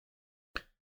spacing.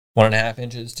 1.5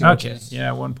 inches, 2 inches. Yeah,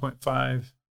 1.5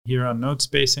 here on node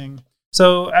spacing.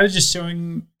 So I was just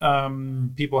showing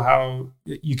people how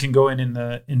you can go in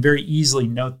and very easily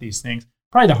note these things.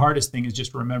 Probably the hardest thing is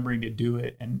just remembering to do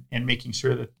it and making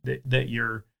sure that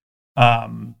your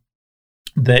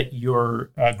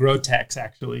grow techs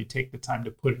actually take the time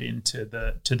to put it into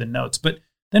the notes. But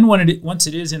then once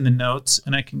it is in the notes,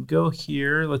 and I can go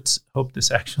here, let's hope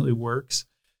this actually works.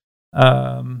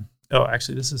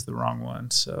 Actually, this is the wrong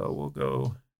one. So we'll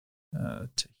go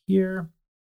to here.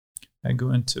 I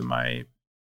go into my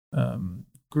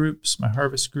groups, my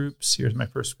harvest groups. Here's my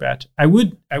first batch. I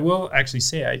will actually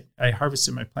say I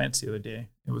harvested my plants the other day.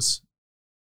 It was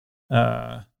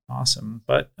awesome.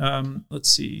 But let's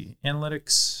see,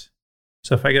 analytics.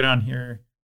 So if I go down here,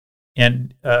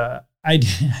 and I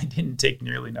didn't take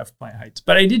nearly enough plant heights,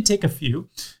 but I did take a few,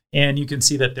 and you can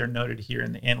see that they're noted here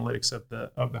in the analytics of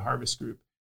the harvest group.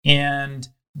 And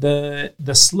the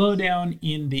slowdown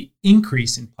in the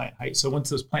increase in plant height. So once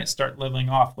those plants start leveling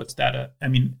off,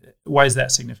 why is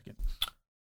that significant?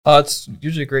 It's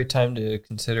usually a great time to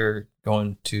consider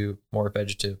going to more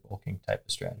vegetative bulking type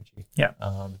of strategy. Yeah.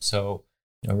 So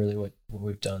really what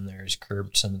we've done there is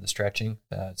curbed some of the stretching.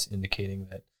 That's indicating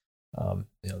that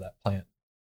that plant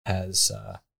has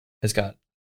got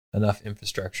enough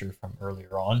infrastructure from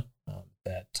earlier on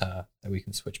that we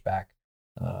can switch back.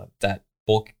 That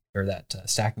bulk or that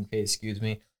stacking phase,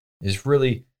 is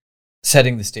really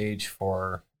setting the stage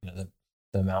for the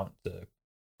amount, the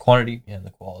quantity, and the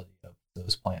quality of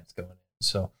those plants going in.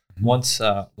 So once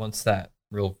that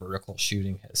real vertical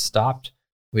shooting has stopped,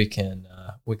 we can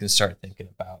start thinking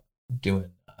about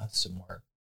doing some more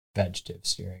vegetative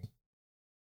steering.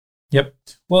 Yep.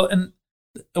 Well, and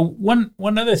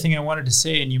one other thing I wanted to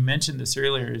say, and you mentioned this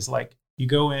earlier, is like you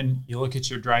go in, you look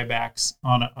at your drybacks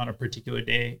on a particular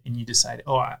day, and you decide,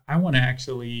 I want to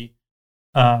actually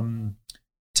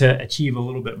to achieve a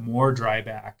little bit more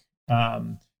dryback,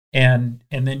 and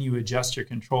then you adjust your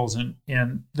controls,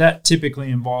 and that typically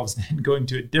involves then going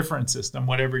to a different system,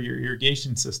 whatever your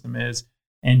irrigation system is,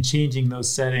 and changing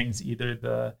those settings, either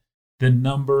the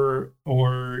number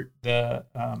or the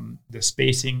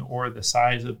spacing or the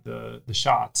size of the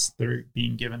shots that are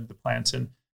being given to the plants. And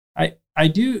I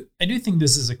do think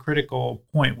this is a critical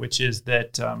point, which is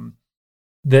that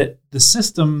that the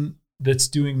system that's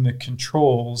doing the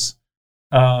controls,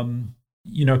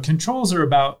 controls are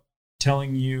about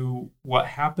telling you what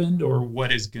happened or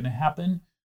what is going to happen.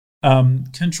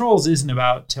 Controls isn't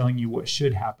about telling you what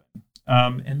should happen.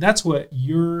 And that's what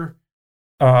your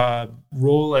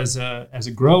role as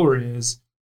a grower is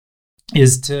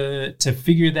to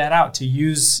figure that out, to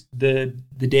use the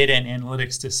data and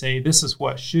analytics to say, this is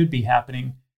what should be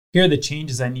happening. Here are the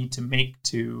changes I need to make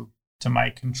to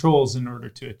my controls in order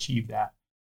to achieve that.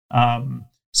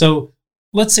 So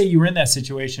let's say you were in that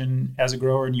situation as a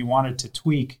grower and you wanted to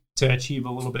tweak to achieve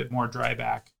a little bit more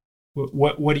dryback.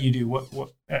 What do you do?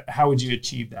 How would you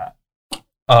achieve that?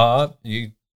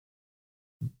 You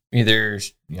either,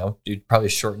 you'd probably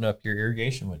shorten up your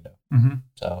irrigation window. Mm-hmm.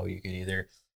 So you could either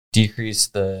decrease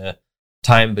the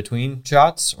time between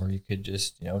shots, or you could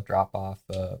just, drop off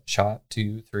a shot,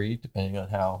 2, 3, depending on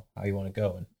how you want to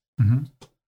go. Mm-hmm.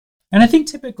 And I think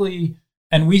typically,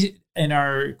 and we, in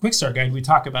our quick start guide, we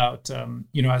talk about,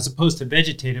 as opposed to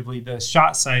vegetatively, the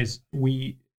shot size,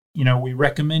 we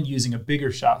recommend using a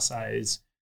bigger shot size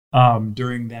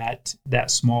during that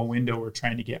small window. We're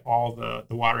trying to get all the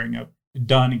watering up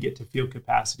done and get to field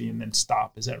capacity and then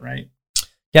stop. Is that right?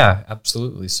 Yeah,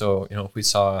 absolutely. So, if we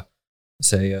saw,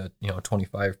 say,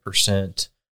 25%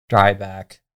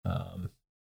 dryback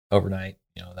overnight,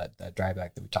 that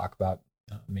dryback that we talk about,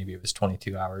 maybe it was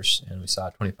 22 hours and we saw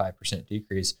a 25%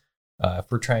 decrease.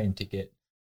 If we're trying to get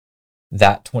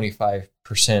that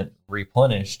 25%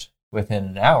 replenished within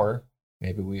an hour,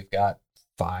 maybe we've got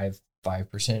 5%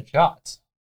 shots.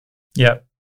 Yeah.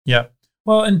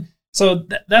 Well, and so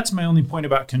that's my only point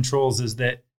about controls, is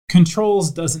that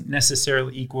controls doesn't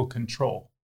necessarily equal control.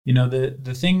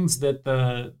 The things that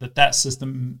that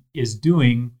system is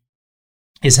doing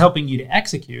is helping you to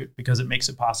execute, because it makes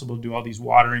it possible to do all these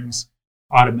waterings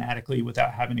automatically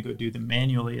without having to go do them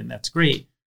manually, and that's great.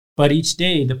 But each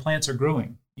day the plants are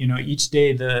growing. Each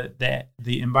day the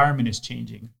environment is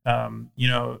changing.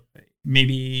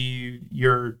 Maybe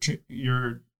your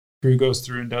crew goes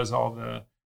through and does all the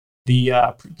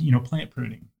plant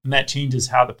pruning, and that changes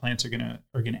how the plants are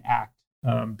gonna act,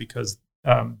 because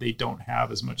they don't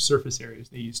have as much surface area as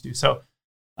they used to. So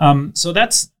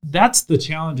that's the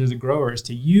challenge as a grower, is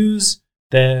to use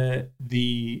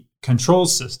the control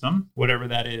system, whatever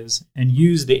that is, and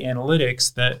use the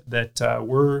analytics that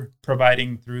we're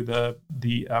providing through the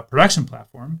production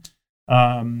platform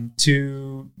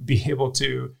to be able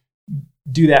to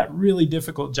do that really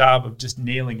difficult job of just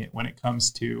nailing it when it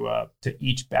comes to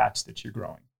each batch that you're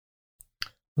growing.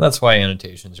 That's why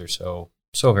annotations are so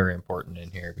very important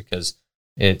in here, because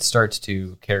it starts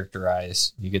to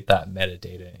characterize, you get that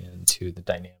metadata into the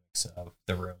dynamics of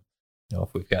the room.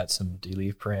 If we've got some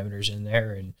de-leaf parameters in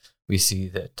there and we see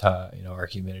that our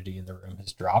humidity in the room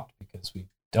has dropped because we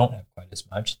don't have quite as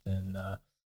much, then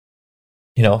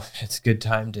it's a good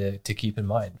time to keep in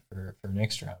mind for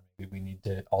next round. Maybe we need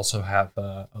to also have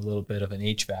a little bit of an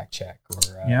HVAC check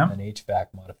or an HVAC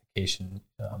modification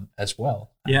as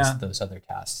well as those other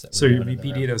tasks. So your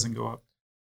VPD doesn't go up.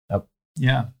 Yep.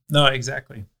 Yeah. No,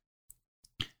 exactly.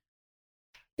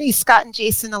 Hey, Scott and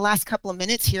Jason, the last couple of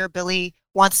minutes here, Billy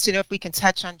wants to know if we can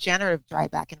touch on generative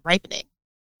dryback and ripening.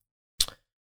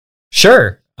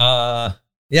 Sure.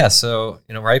 So,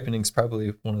 ripening is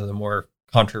probably one of the more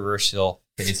controversial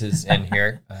phases in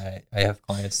here. I have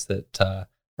clients that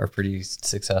are pretty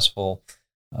successful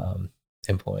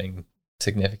employing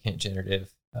significant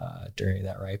generative during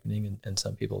that ripening, and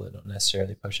some people that don't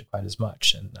necessarily push it quite as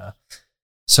much. And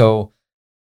so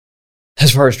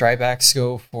as far as drybacks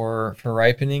go for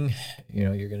ripening,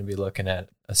 you're going to be looking at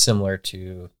a similar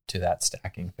to that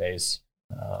stacking phase.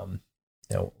 A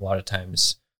lot of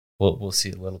times we'll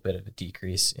see a little bit of a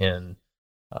decrease in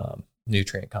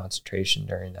nutrient concentration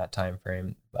during that time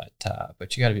frame, but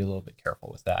you got to be a little bit careful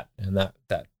with that. And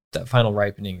that final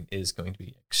ripening is going to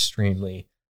be extremely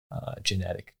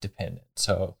genetic dependent.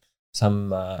 So some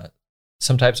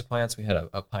types of plants, we had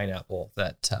a pineapple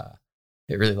that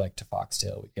it really liked to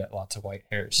foxtail. We get lots of white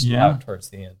hairs out towards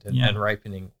the end, and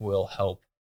ripening will help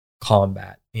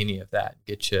combat any of that.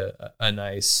 Get you a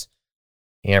nice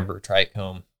amber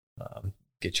trichome,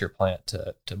 get your plant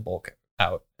to bulk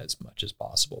out as much as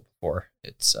possible before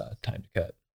it's time to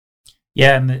cut.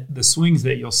 Yeah, and the swings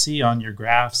that you'll see on your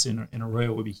graphs in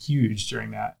Arroyo will be huge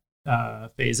during that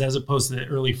phase, as opposed to the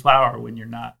early flower when you're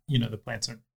not, the plants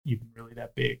aren't even really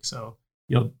that big. So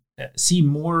you'll see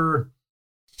more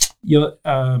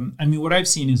I mean, what I've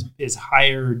seen is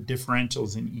higher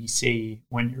differentials in EC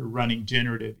when you're running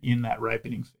generative in that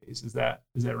ripening phase. Is that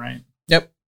right?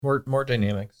 Yep. More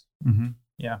dynamics. Mm-hmm.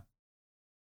 Yeah.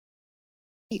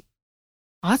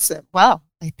 Awesome. Well,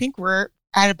 I think we're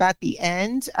at about the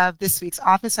end of this week's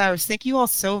office hours. Thank you all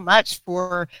so much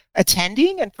for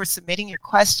attending and for submitting your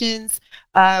questions.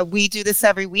 We do this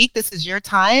every week. This is your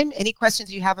time. Any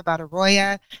questions you have about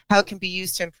Arroyo, how it can be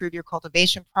used to improve your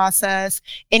cultivation process,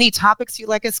 any topics you'd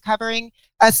like us to cover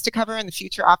in the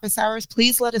future office hours,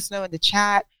 please let us know in the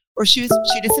chat or shoot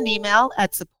us an email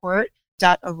at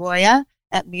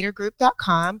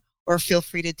support.arroyo@metergroup.com. or feel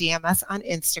free to DM us on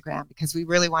Instagram because we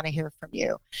really want to hear from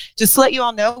you. Just to let you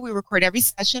all know, we record every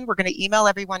session. We're going to email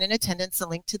everyone in attendance a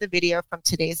link to the video from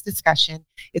today's discussion.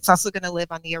 It's also going to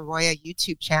live on the Arroyo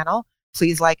YouTube channel.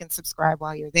 Please like and subscribe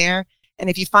while you're there. And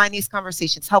if you find these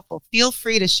conversations helpful, feel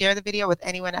free to share the video with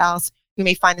anyone else who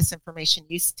may find this information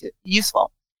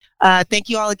useful. Thank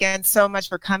you all again so much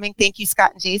for coming. Thank you,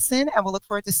 Scott and Jason, and we'll look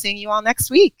forward to seeing you all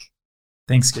next week.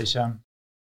 Thanks, Keisha.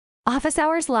 Office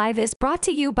Hours Live is brought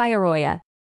to you by Arroyo,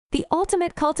 the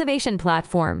ultimate cultivation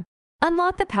platform.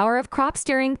 Unlock the power of crop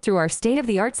steering through our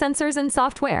state-of-the-art sensors and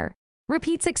software.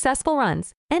 Repeat successful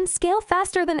runs and scale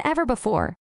faster than ever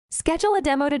before. Schedule a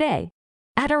demo today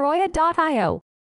at arroyo.io